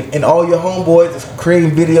you see. And all your homeboys is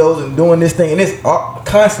creating videos and doing this thing. And it's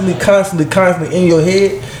constantly in your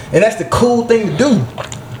head. And that's the cool thing to do.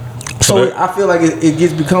 So I feel like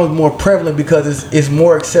it becomes more prevalent because it's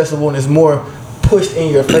more accessible and it's more pushed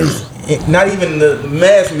in your face. Not even the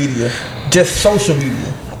mass media, just social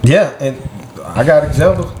media. Yeah, and I got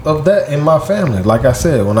examples of that in my family. Like I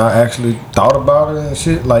said, when I actually thought about it and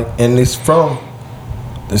shit, like, and it's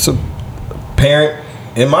a parent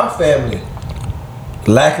in my family,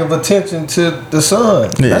 lack of attention to the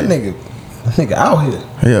son. Yeah. That nigga out here.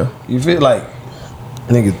 Yeah. You feel like,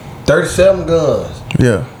 nigga, 37 guns.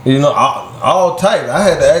 Yeah. You know, all tight. I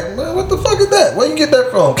had to ask, man, what the fuck is that? Where you get that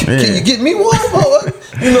from? Can you get me one?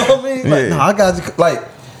 You know what I mean? Like, I got you. Like,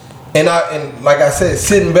 and like I said,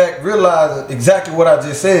 sitting back, realizing exactly what I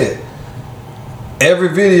just said. Every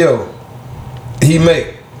video he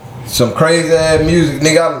make some crazy ass music,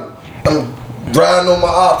 nigga. I'm riding on my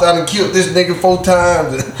ops. I done killed this nigga 4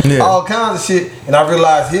 times, and all kinds of shit. And I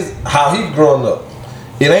realized how he growing up.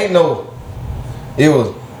 It ain't no. It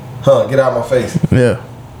was, get out of my face. Yeah.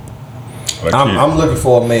 I'm looking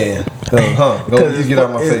for a man. Go get out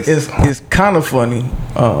of my face. It's kind of funny,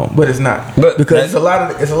 but it's not. Because it's a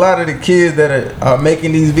lot of the kids that are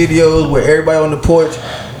making these videos where everybody on the porch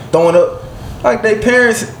throwing up, like their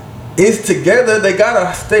parents is together. They got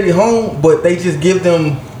a steady home, but they just give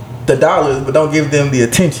them the dollars, but don't give them the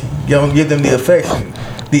attention. You don't give them the affection,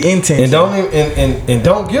 the intention, and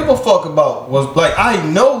don't give a fuck about what's like. I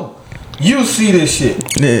know you see this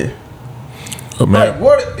shit. Yeah. Like,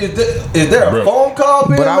 what is there a phone call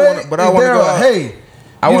being made? I want to go out. Hey,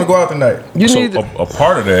 I want to go out tonight. A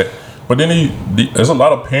part of that, but then there's a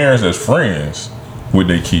lot of parents that's friends with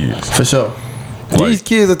their kids. For sure. These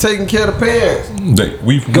kids are taking care of the parents.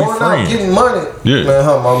 We going friends. out getting money. Yeah. Man,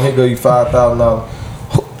 mom, here go you $5,000.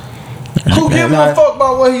 Who gives a fuck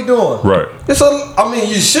about what he doing? Right. I mean,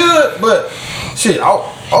 you should, but shit.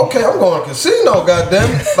 Okay, I'm going to casino.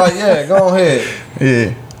 Goddamn it. Like, yeah, go ahead.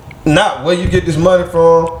 Yeah. Not where you get this money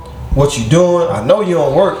from, what you doing. I know you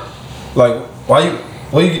don't work. Like, why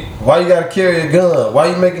you gotta carry a gun?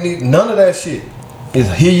 Why you making these? None of that shit.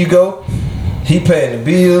 It's here you go. He paying the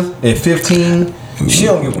bills at 15. She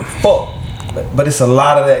don't give a fuck. But it's a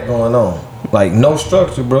lot of that going on. Like, no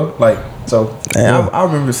structure, bro. Like, so. And I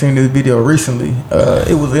remember seeing this video recently.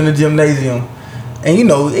 It was in a gymnasium. And you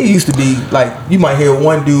know, it used to be like you might hear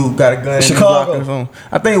one dude got a gun in Chicago. His block or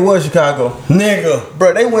I think it was Chicago. Nigga.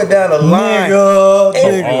 Bro, they went down the line. All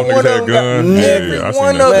niggas had guns. Yeah, I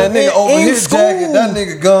seen that. Man, nigga over his jacket, that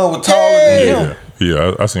nigga gun was taller than him.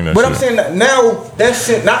 Yeah, I seen that. But shit. I'm saying that now that's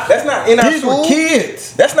not in our These school. were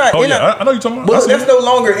kids. That's not in our. I know you're talking about. But that's no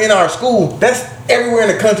longer in our school. That's everywhere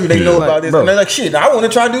in the country. They know about this, bro. and they're like, "Shit, I want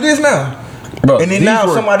to try to do this now." Bro, and then these now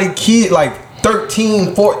were somebody kid like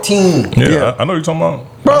 13, 14. Yeah, I know you're talking about.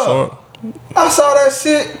 Bro, I saw that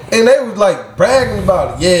shit and they was like bragging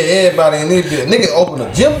about it. Yeah, everybody in this bitch. Nigga opened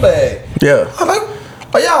a gym bag. Yeah. I'm like,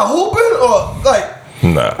 are y'all hooping or like?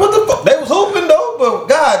 Nah. What the fuck? They was hooping though, but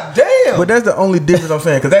god damn. But that's the only difference I'm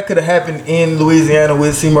saying, because that could have happened in Louisiana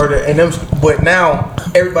with C murder and them. But now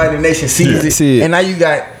everybody in the nation sees it, and now you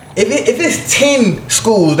got if it's 10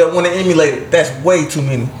 schools that want to emulate it, that's way too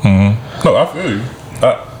many. Mm-hmm. No, I feel you.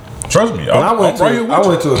 Trust me. I went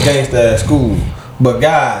to a gangsta ass school, but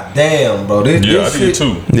god damn, bro. This I shit, did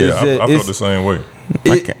too. Yeah, I felt the same way.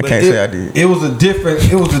 I can't say I did. It was a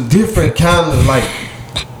different kind of like.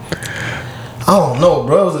 I don't know,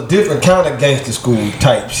 bro. It was a different kind of gangster school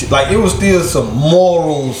type shit. Like, it was still some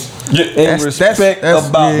morals and respect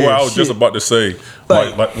about. Well, I was just about to say,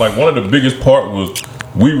 like one of the biggest part was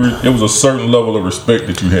it was a certain level of respect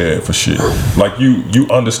that you had for shit. Like you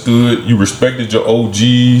understood, you respected your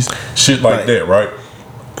OGs, shit like that, right?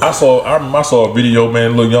 I remember I saw a video,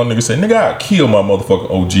 man. Little young nigga say, "Nigga, I kill my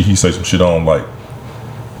motherfucking OG." He say some shit on like,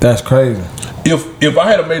 that's crazy. If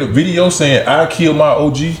I had made a video saying I killed my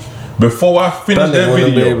OG. Before I finished that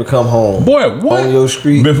video, be able to come home. Boy, what? On your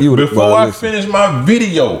street, before I finished my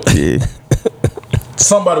video,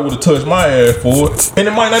 somebody would have touched my ass for it, and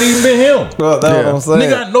it might not even been him. Bro, that's what I'm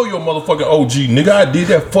saying. Nigga, I know your motherfucking OG. Nigga, I did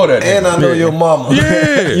that for that. And I know your mama.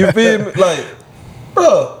 Yeah. You feel me? Like,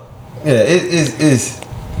 bro. Yeah, it's.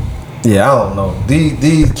 Yeah, I don't know.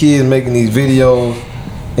 These kids making these videos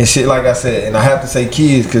and shit. Like I said, and I have to say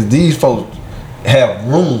kids because these folks have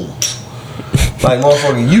rooms. Like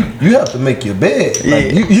motherfucker, you have to make your bed.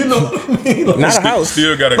 Like, you know what I mean? Like, Not a house.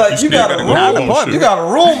 Still gotta, like you got a go room. home shit. You got a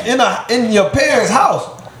room in your parents'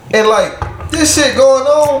 house, and like this shit going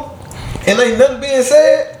on, and ain't nothing being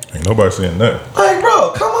said. Ain't nobody saying that. Like,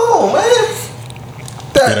 bro, come on, man.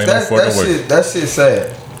 That shit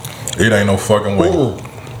sad. It ain't no fucking way. Ooh.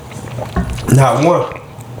 Not one.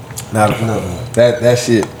 Not that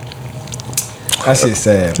shit. That shit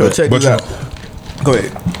sad. So check this out. Go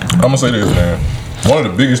ahead. I'm gonna say this, man. One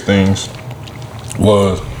of the biggest things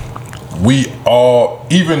was we all,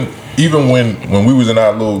 even when we was in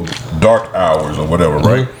our little dark hours or whatever,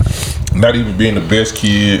 right? Not even being the best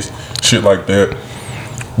kids, shit like that.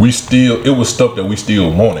 It was stuff that we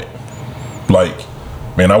still wanted. Like,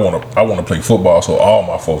 man, I wanna play football so all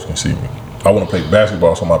my folks can see me. I wanna play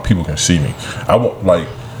basketball so my people can see me. I want, like,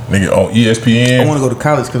 nigga, on ESPN. I want to go to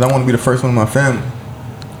college because I want to be the first one in my family.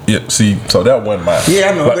 Yeah, see, so that wasn't mine. Yeah,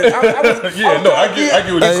 I know. Like, But I I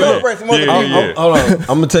get what you're saying. Yeah. Hold on. I'm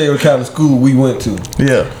gonna tell you what kind of school we went to.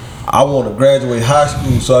 Yeah. I want to graduate high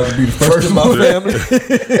school so I can be the first in my family.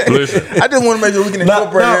 Listen, I just want to make sure we can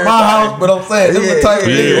incorporate not my house, but I'm saying this is the type of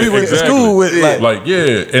nigga we went to school with. Like,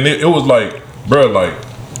 yeah, and it was like, bro, like,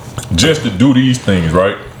 just to do these things,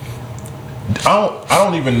 right? I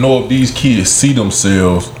don't even know if these kids see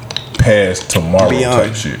themselves past tomorrow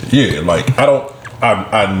type shit. Yeah, like I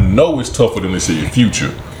know it's tough for them to see a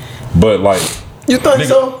future, but like, you think nigga,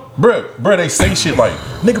 so, bruh, they say shit like,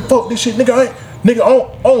 nigga, fuck this shit, nigga, I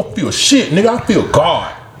don't feel shit, nigga, I feel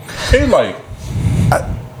God. It's like,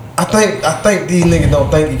 I think these niggas don't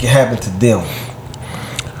think it can happen to them.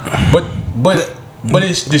 But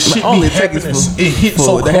it's the shit be happening. It hits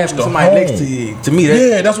so close to somebody home. next to you. To me,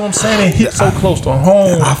 Yeah, that's what I'm saying. It hits so close to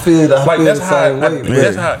home. I feel that. Like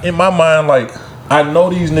that's how in my mind, like I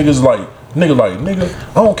know these niggas like nigga,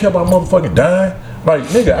 I don't care about motherfucking dying. Like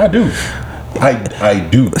nigga, I do. I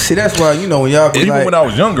do. See, that's why, you know, when y'all be even like, when I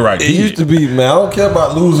was younger, I did. It used to be, man, I don't care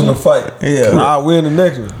about losing a fight. Yeah. I'll win the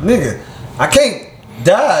next one. Nigga, I can't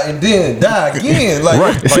die and then die again. Like,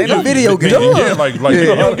 right. Like, a video game. Yeah, like you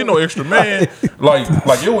don't get no extra man. Like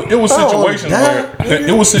it was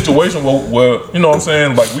situations where you know what I'm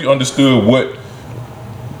saying, like we understood what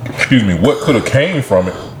could have came from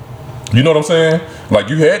it. You know what I'm saying? Like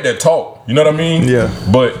you had that talk. You know what I mean? Yeah.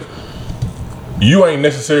 But you ain't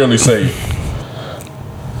necessarily say,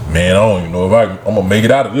 man, I don't even know if I'm gonna make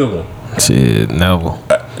it out of this one. Shit, never.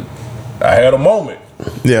 I had a moment.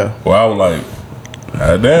 Yeah. Where I was like,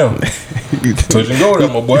 God damn, touch and go there,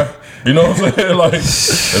 my boy. You know what I'm saying? Like,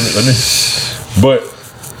 let me. But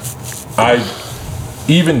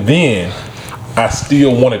even then, I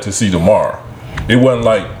still wanted to see tomorrow. It wasn't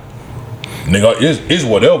like, nigga, it's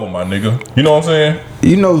whatever, my nigga. You know what I'm saying?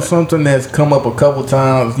 You know something that's come up a couple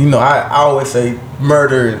times. You know, I always say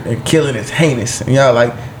murder and killing is heinous, and y'all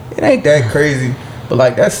like, it ain't that crazy, but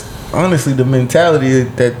like that's honestly the mentality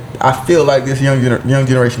that I feel like this young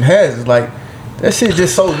generation has. Is like, that shit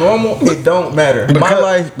just so normal, it don't matter. My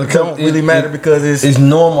life don't really matter because it's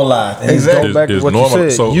normalized. And exactly. back to what normal. you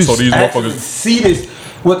said. So these motherfuckers see this.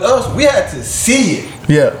 With us, we had to see it.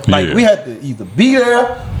 Yeah. Like we had to either be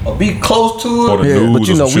there or be close to it. Or the news but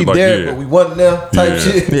you know, or some we shit like there, but we wasn't there type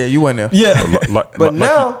shit. Yeah, you wasn't there. Yeah. But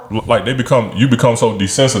now, like you become so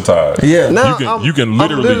desensitized. Yeah. Now you can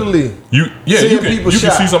literally you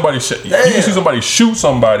can see somebody shoot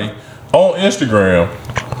somebody on Instagram.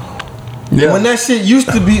 Yeah. When that shit used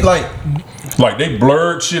to be like they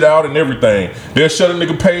blurred shit out and everything. They'll shut a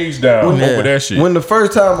nigga page down over that shit. When the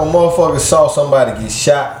first time a motherfucker saw somebody get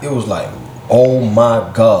shot, it was like, oh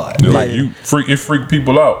my God. Like it freaked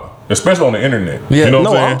people out, especially on the internet. Yeah. You know what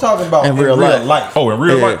I'm saying? I'm talking about in real life. Oh, in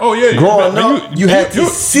real life? Oh, yeah. Growing up, you had to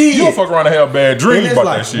see you it. fuck around and have bad dreams And it's about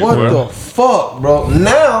like, that shit, what bro. the fuck, bro?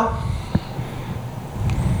 Now,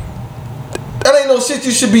 that ain't no shit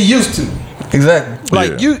you should be used to. Exactly.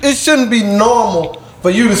 Like it shouldn't be normal for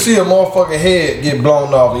you to see a motherfucking head get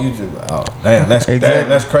blown off and you just like, oh damn,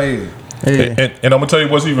 that's crazy. Yeah. And I'm gonna tell you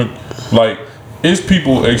what's even like, it's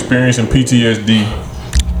people experiencing PTSD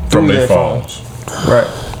from their phones. Right.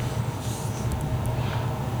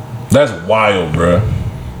 That's wild, bro.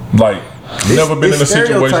 Like, never been in a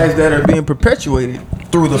situation stereotypes that are being perpetuated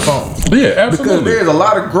through the phone. Yeah, absolutely. Because there's a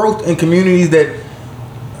lot of growth in communities that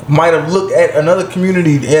might have looked at another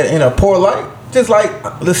community in a poor light, just like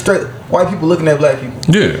the straight white people looking at black people.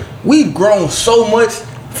 Yeah, we've grown so much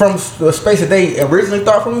from the space that they originally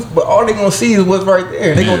thought from us, but all they gonna see is what's right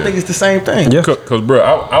there. They gonna think it's the same thing. Yeah. Cause bro,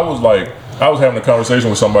 I was having a conversation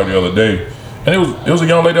with somebody the other day, and it was a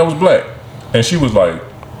young lady that was black, and she was like,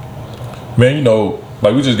 "Man, you know,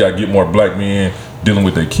 like we just gotta get more black men dealing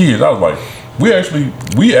with their kids." I was like, we're actually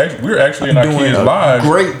in our Doing kids' a lives.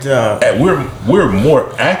 great job. And we're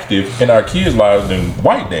more active in our kids' lives than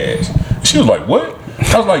white dads. She was like, "What?"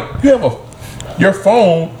 I was like, your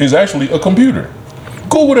phone is actually a computer.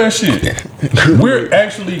 Google that shit.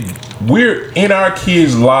 We're in our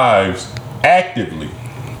kids' lives actively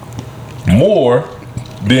more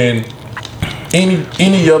than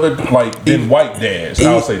any other than white dads.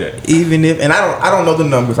 I'll say that. Even if, and I don't know the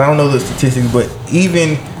numbers, I don't know the statistics, but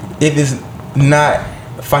even if it's not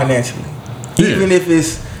financially, even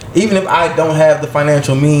if I don't have the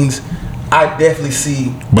financial means, I definitely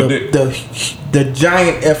see the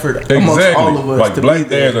giant effort amongst all of us. Like black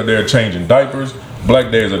dads are there changing diapers.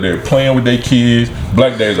 Black dads are there playing with their kids.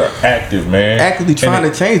 Black dads are active, man. Actively trying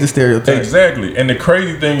to change the stereotype. Exactly. And the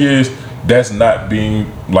crazy thing is, that's not being,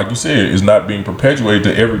 like you said, it's not being perpetuated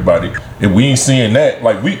to everybody. And we ain't seeing that.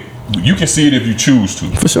 Like you can see it if you choose to.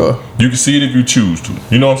 For sure. You can see it if you choose to.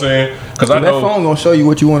 You know what I'm saying? Because I know that phone gonna show you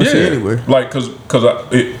what you want to see anyway. Like, cause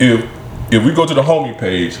if we go to the homie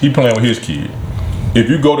page, he playing with his kid. If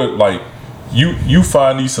you go to you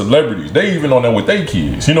find these celebrities, they even on there with their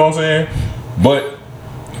kids. You know what I'm saying? But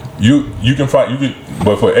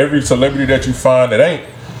but for every celebrity that you find that ain't,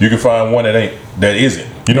 you can find one that isn't.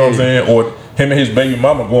 You know what I'm saying? Or him and his baby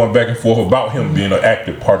mama going back and forth about him being an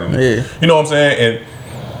active part of it. Yeah. You know what I'm saying?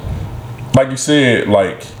 And like you said,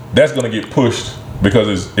 like that's gonna get pushed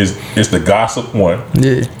because it's the gossip one.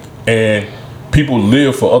 Yeah. And people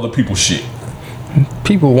live for other people's shit.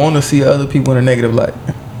 People want to see other people in a negative light,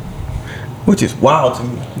 which is wild to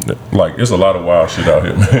me. Like, it's a lot of wild shit out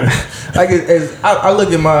here, man. Like, as I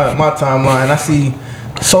look at my timeline, I see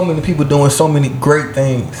so many people doing so many great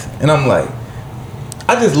things, and I'm like,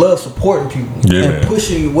 I just love supporting people and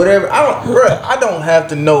pushing whatever. I don't have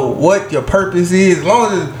to know what your purpose is, as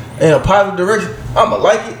long as it's in a positive direction. I'ma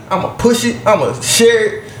like it, I'ma push it, I'ma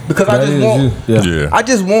share it, because I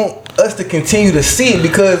just want us to continue to see it.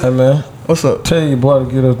 Because hey man, what's up? Tell your boy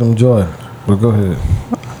to get us them joy. But go ahead.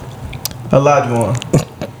 Elijah,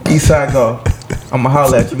 Eastside Golf. I'ma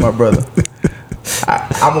holler at you, my brother.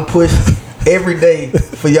 I'ma push every day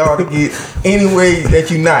for y'all to get any way that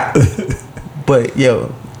you not. But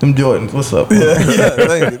yo, them Jordans, what's up? Yeah,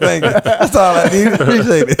 thank you. That's all I need.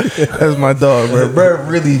 Appreciate it. That's my dog, bro.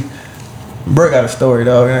 Bro got a story,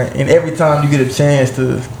 dog. And every time you get a chance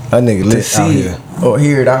to see it or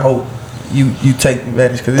hear it, I hope you take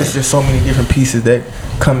advantage, because it's just so many different pieces that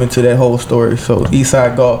come into that whole story. So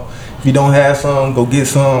Eastside Golf. If you don't have some, go get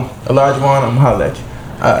some. Elijah, I'm holler at you.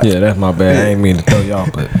 Yeah, that's my bad. I ain't mean to throw y'all,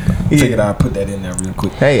 but figured I'd put that in there real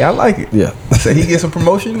quick. Hey, I like it. Yeah. So he get some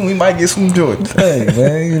promotion, we might get some Jordans. Hey,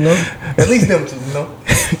 man, you know. At least them two, you know.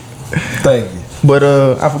 Thank you. But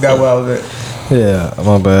I forgot where I was at. Yeah,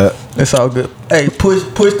 my bad. It's all good. Hey, push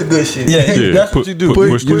the good shit. Yeah, that's what you do.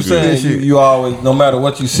 Push you saying you always, no matter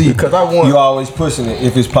what you see, because you always pushing it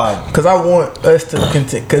if it's positive. Because I want us to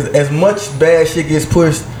continue. Because as much bad shit gets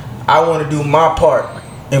pushed, I want to do my part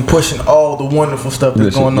in pushing all the wonderful stuff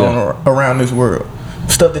that's going on around this world.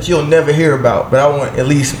 Stuff that you'll never hear about, but I want at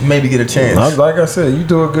least maybe get a chance. Like I said, you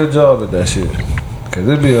do a good job at that shit. Because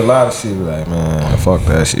there'd be a lot of shit like, man, fuck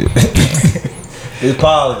that shit. It's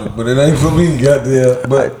positive, but it ain't for me, goddamn.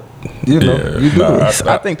 But, you know, you do it.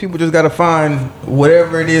 I think people just got to find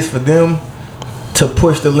whatever it is for them to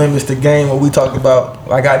push the limits to gain what we talked about,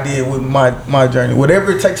 like I did with my journey.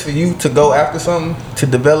 Whatever it takes for you to go after something, to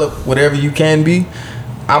develop whatever you can be,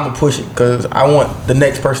 I'm going to push it, because I want the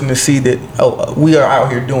next person to see that, we are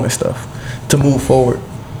out here doing stuff to move forward.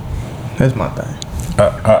 That's my thing.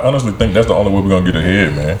 I honestly think that's the only way we're going to get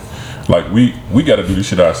ahead, man. Like, we got to do this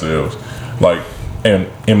shit ourselves. Like, and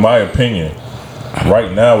in my opinion,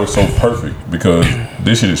 right now it's so perfect because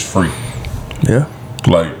this shit is free. Yeah.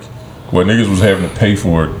 Like, where niggas was having to pay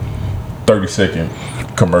for 30-second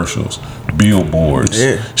commercials, billboards,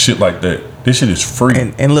 shit like that. This shit is free.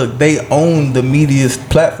 And look, they own the media's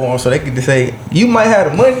platform, so they could just say, you might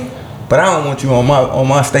have the money, but I don't want you on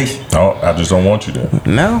my station. I just don't want you there.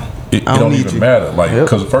 No. It don't even matter. Like,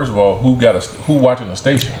 because first of all, who watching the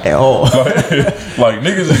station? At all. Like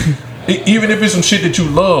niggas is, even if it's some shit that you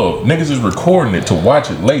love, niggas is recording it to watch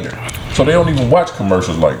it later. So they don't even watch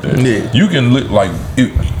commercials like that. Yeah. You can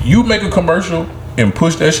if you make a commercial and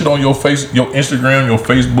push that shit on your Instagram, your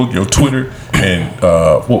Facebook, your Twitter, and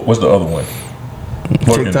what's the other one?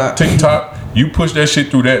 TikTok. You push that shit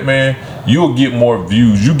through that, man, you'll get more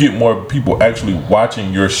views. You get more people actually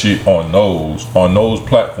watching your shit on those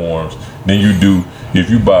platforms than you do if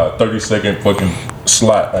you buy a 30-second fucking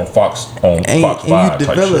slot on Fox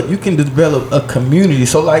 5 you can develop a community.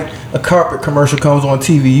 So like a carpet commercial comes on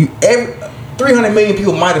TV, 300 million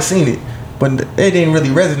people might have seen it, but it didn't really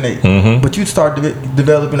resonate. But you start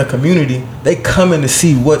developing a community. They coming to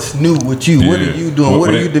see what's new with you. What are you doing? What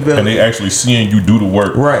are you developing? And they actually seeing you do the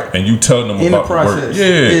work, right? And you telling them in about the process,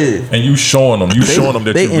 the work. And you showing them, showing them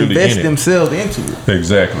that they you really invest in it. themselves into it.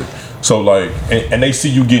 Exactly. So like, and they see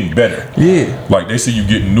you getting better. Yeah. Like they see you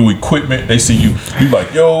getting new equipment. They see you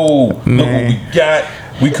like, yo, look what we got.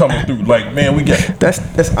 We coming through. Like, man, we got.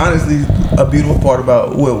 That's honestly a beautiful part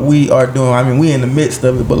about what we are doing. I mean, we in the midst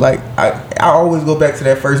of it, but like, I always go back to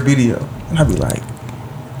that first video, and I be like,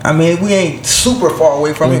 I mean, we ain't super far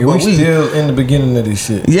away from it, but we still in the beginning of this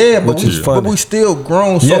shit. Yeah, but which is funny. But we still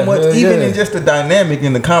grown so much, even in just the dynamic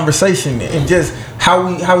and the conversation and just how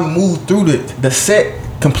we move through the set.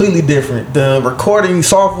 Completely different. The recording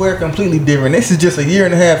software completely different. This is just a year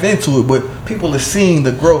and a half into it, but people are seeing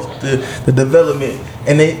the growth, the development,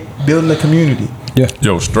 and they building a community. Yeah.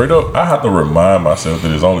 Yo, straight up, I have to remind myself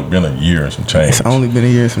that it's only been a year and some change. It's only been a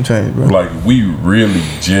year and some change, bro. Like, we really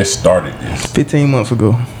just started this 15 months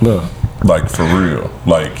ago. Yeah. Like, for real.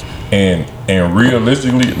 Like, and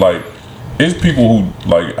realistically, like, it's people who,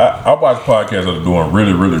 like, I watch podcasts that are doing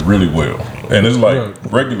really, really, really well. And it's like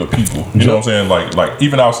regular people. You know what I'm saying? Like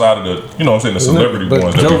even outside of the, you know what I'm saying, the celebrity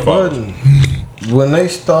ones that we follow. When they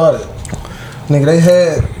started, nigga, they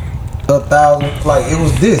had 1,000, like, it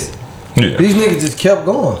was this. Yeah. These niggas just kept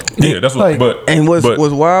going. Yeah, that's what,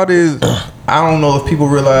 what's wild is, I don't know if people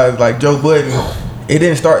realize, like, Joe Budden, it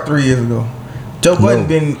didn't start 3 years ago. Joe Budden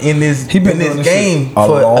been in this game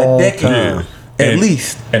for a decade. Yeah. At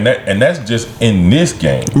least, and that's just in this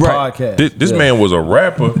game. Right. Podcast. This man was a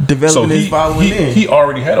rapper, developing his following. He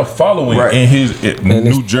already had a following in his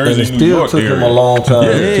New Jersey, and it New York still took area. him a long time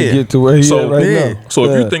to get to where he at right now. So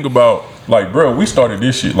if you think about, like, bro, we started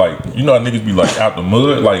this shit, like, you know how niggas be like out the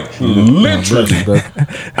mud, like literally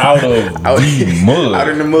out of the mud, out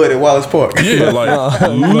in the mud at Wallace Park. Yeah, like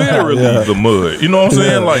literally the mud. You know what I'm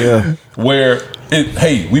saying? Like where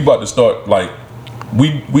hey, we about to start, like, we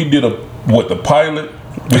did the pilot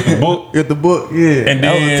with the book. With the book, yeah. And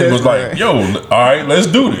then it was like, yo, all right, let's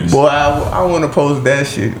do this. Boy, I want to post that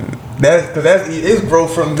shit. It's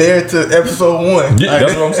growth from there to episode 1. Yeah,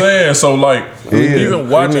 that's what I'm saying. So like, even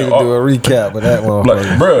watching, we need to do a recap of that one.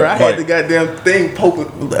 Like, bro, I had the goddamn thing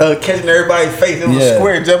poking, catching everybody's face. It was a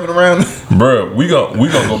square jumping around. Bro, we gonna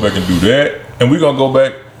go back and do that, and we gonna go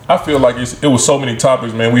back. I feel like it was so many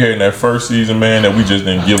topics, man, we had in that first season, man, that we just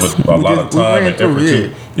didn't give a lot of time and effort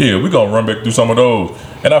to. Yeah, we gonna run back through some of those.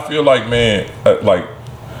 And I feel like, man, I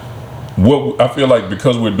feel like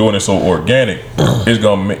because we're doing it so organic, it's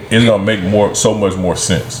gonna make so much more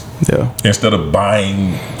sense. Yeah. Instead of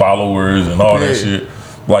buying followers and all that shit.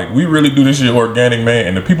 Like, we really do this shit organic, man,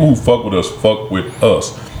 and the people who fuck with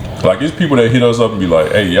us. Like, it's people that hit us up and be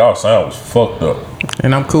like, hey, y'all sound was fucked up.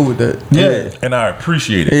 And I'm cool with that. Yeah. And I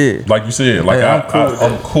appreciate it. Yeah. Like you said, like,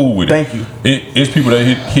 I'm cool with it. Thank you. It's people that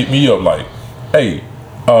hit me up like, hey,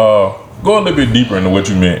 go a little bit deeper into what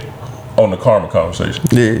you meant on the karma conversation.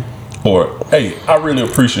 Yeah. Or, hey, I really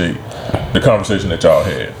appreciate the conversation that y'all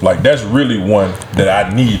had. Like, that's really one that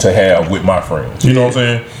I need to have with my friends. You know what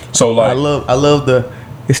I'm saying? So, like, I love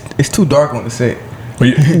it's too dark on the set.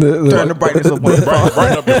 Yeah. Turn the brightness up.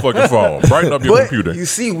 Brighten up your fucking phone. Brighten up your computer. You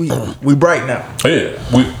see, we bright now. Yeah,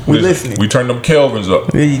 we listening. We turn them Kelvins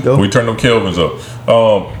up. There you go. We turn them Kelvins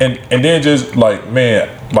up. And then just like, man,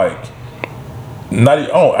 like, not.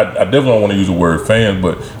 I definitely don't want to use the word fans,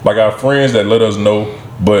 but like our friends that let us know.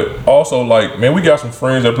 But also, like, man, we got some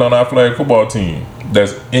friends that play on our flag football team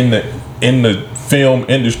that's in the film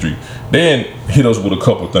industry. They didn't hit us with a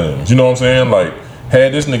couple things. You know what I'm saying? Like,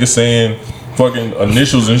 had this nigga saying fucking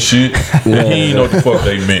initials and shit, and he ain't know what the fuck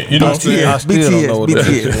they meant. You know what I'm saying? I still don't know what that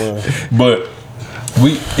is. But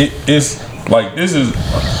it's like this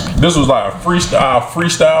was like a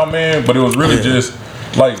freestyle, man. But it was really just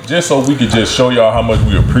so we could just show y'all how much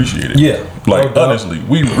we appreciate it. Yeah. Like, honestly,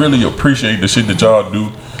 we really appreciate the shit that y'all do.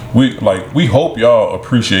 We hope y'all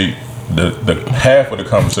appreciate the half of the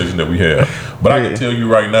conversation that we have. But I can tell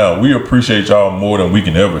you right now, we appreciate y'all more than we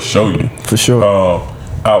can ever show you. For sure.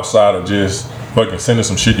 Outside of just fucking sending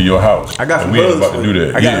some shit to your house. I got some we ain't hugs about to do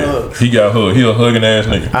that. I got hugs. He got hugs. He a hugging ass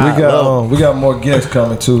nigga. We got more guests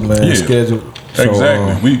coming too, man. Scheduled. So,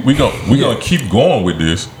 exactly. We gonna keep going with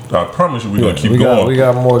this. I promise you, we're gonna keep going. We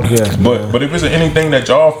got more guests. But if it's anything that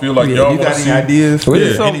y'all feel like y'all want to see, ideas, it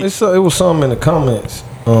was something in the comments.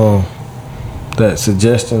 That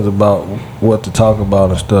suggestions about what to talk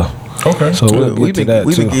about and stuff. Okay. So we've been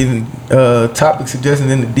getting topic suggestions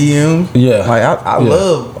in the DMs. Yeah. Like I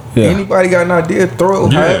love anybody got an idea, throw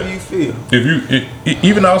it however you feel. If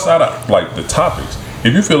even outside of like the topics,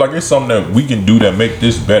 if you feel like it's something that we can do that make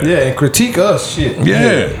this better. Yeah, and critique us shit.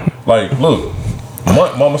 Yeah. Like, look,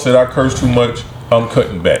 mama said I curse too much. I'm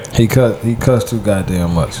cutting back. He cussed too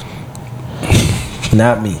goddamn much.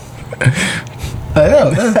 Not me.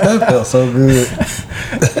 That felt so good.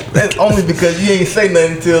 That's only because you ain't say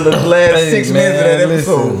nothing until the last 6 minutes of that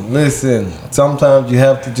episode. Listen. Sometimes you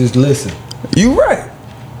have to just listen. You right.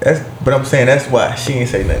 But I'm saying that's why she ain't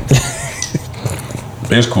say nothing.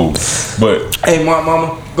 It's cool, but hey,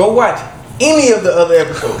 mama, go watch any of the other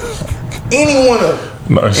episodes, any one of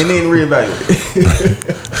them, and then reevaluate.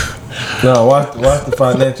 No, watch the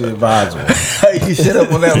financial advisor. You shut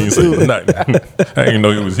up on that one too. I didn't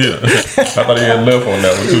know he was here. I thought he had left on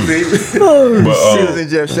that one too. But she was in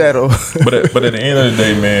Jeff's shadow. but at the end of the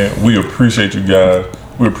day, man, we appreciate you guys.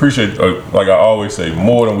 We appreciate, like I always say,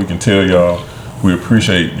 more than we can tell y'all. We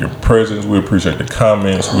appreciate your presence. We appreciate the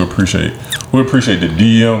comments. We appreciate the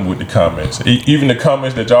DM with the comments. Even the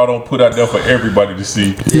comments that y'all don't put out there for everybody to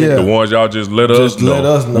see. Yeah. The ones y'all just let us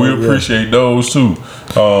know. We appreciate those too.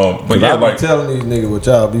 But yeah, I be telling these niggas what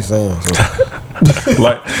y'all be saying. So.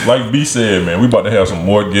 like B said, man, we about to have some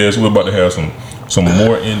more guests. We're about to have some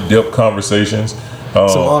more in-depth conversations.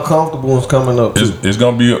 Some uncomfortable ones coming up too. It's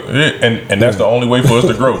gonna be, and that's the only way for us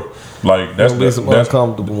to grow. Like that's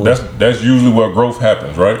usually where growth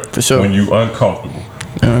happens, right? For sure. When you uncomfortable.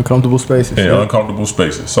 In uncomfortable spaces. Yeah, uncomfortable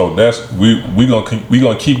spaces. So that's we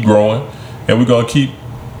gonna keep growing, and we're gonna keep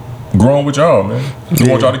growing with y'all, man. We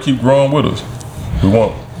want y'all to keep growing with us. We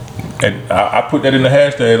want, and I put that in the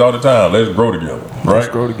hashtags all the time. Let's grow together, right? Let's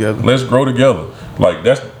grow together. Let's grow together. Like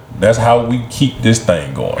that's how we keep this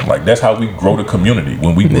thing going. Like that's how we grow the community,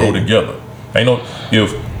 when we grow together. Ain't no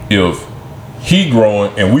if he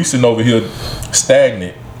growing and we sitting over here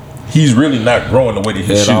stagnant, he's really not growing the way that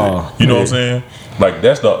he should. You know what I'm saying? Like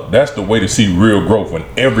that's the way to see real growth, when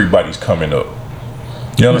everybody's coming up.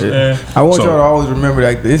 You understand? I want y'all to always remember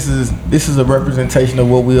that this is a representation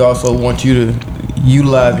of what we also want you to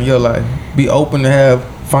utilize in your life. Be open to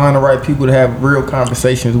find the right people to have real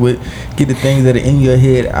conversations with. Get the things that are in your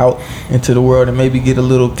head out into the world, and maybe get a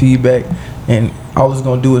little feedback. And all it's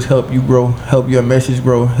gonna do is help you grow, help your message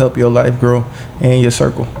grow, help your life grow, and your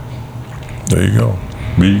circle. There you go.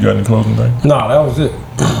 B, you got any closing thing? No, that was it.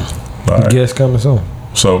 All right. Guest coming soon.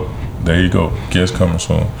 So there you go. Guest coming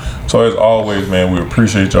soon. So as always, man, we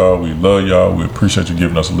appreciate y'all. We love y'all. We appreciate you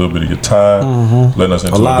giving us a little bit of your time, letting us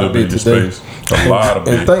into a little bit of your space. A lot of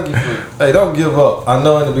it. And thank you for. Hey, don't give up. I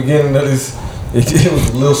know in the beginning of this, it was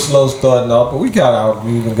a little slow starting off, but we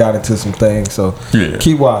even got into some things. So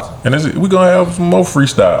keep watching. And we're gonna have some more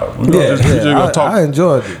freestyle. We're just gonna talk. I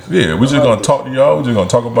enjoyed this. Yeah, we're just gonna talk to y'all. We're just gonna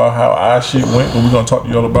talk about how our shit went, but we're gonna talk to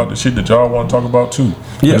y'all about the shit that y'all want to talk about too.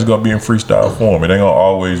 Yeah, it's gonna be in freestyle form. It ain't gonna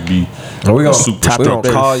always be super structured. We're gonna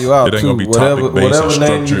call you out it ain't too. Gonna be whatever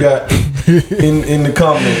name you got in the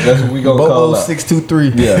comments, that's what we gonna call out.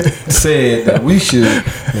 623. Yeah, said that we should.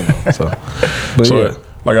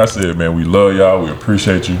 Like I said, man, we love y'all. We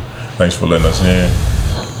appreciate you. Thanks for letting us in.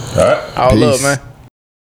 All right. All love, man.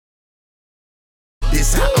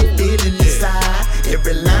 This how I'm feeling inside.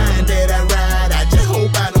 Every line that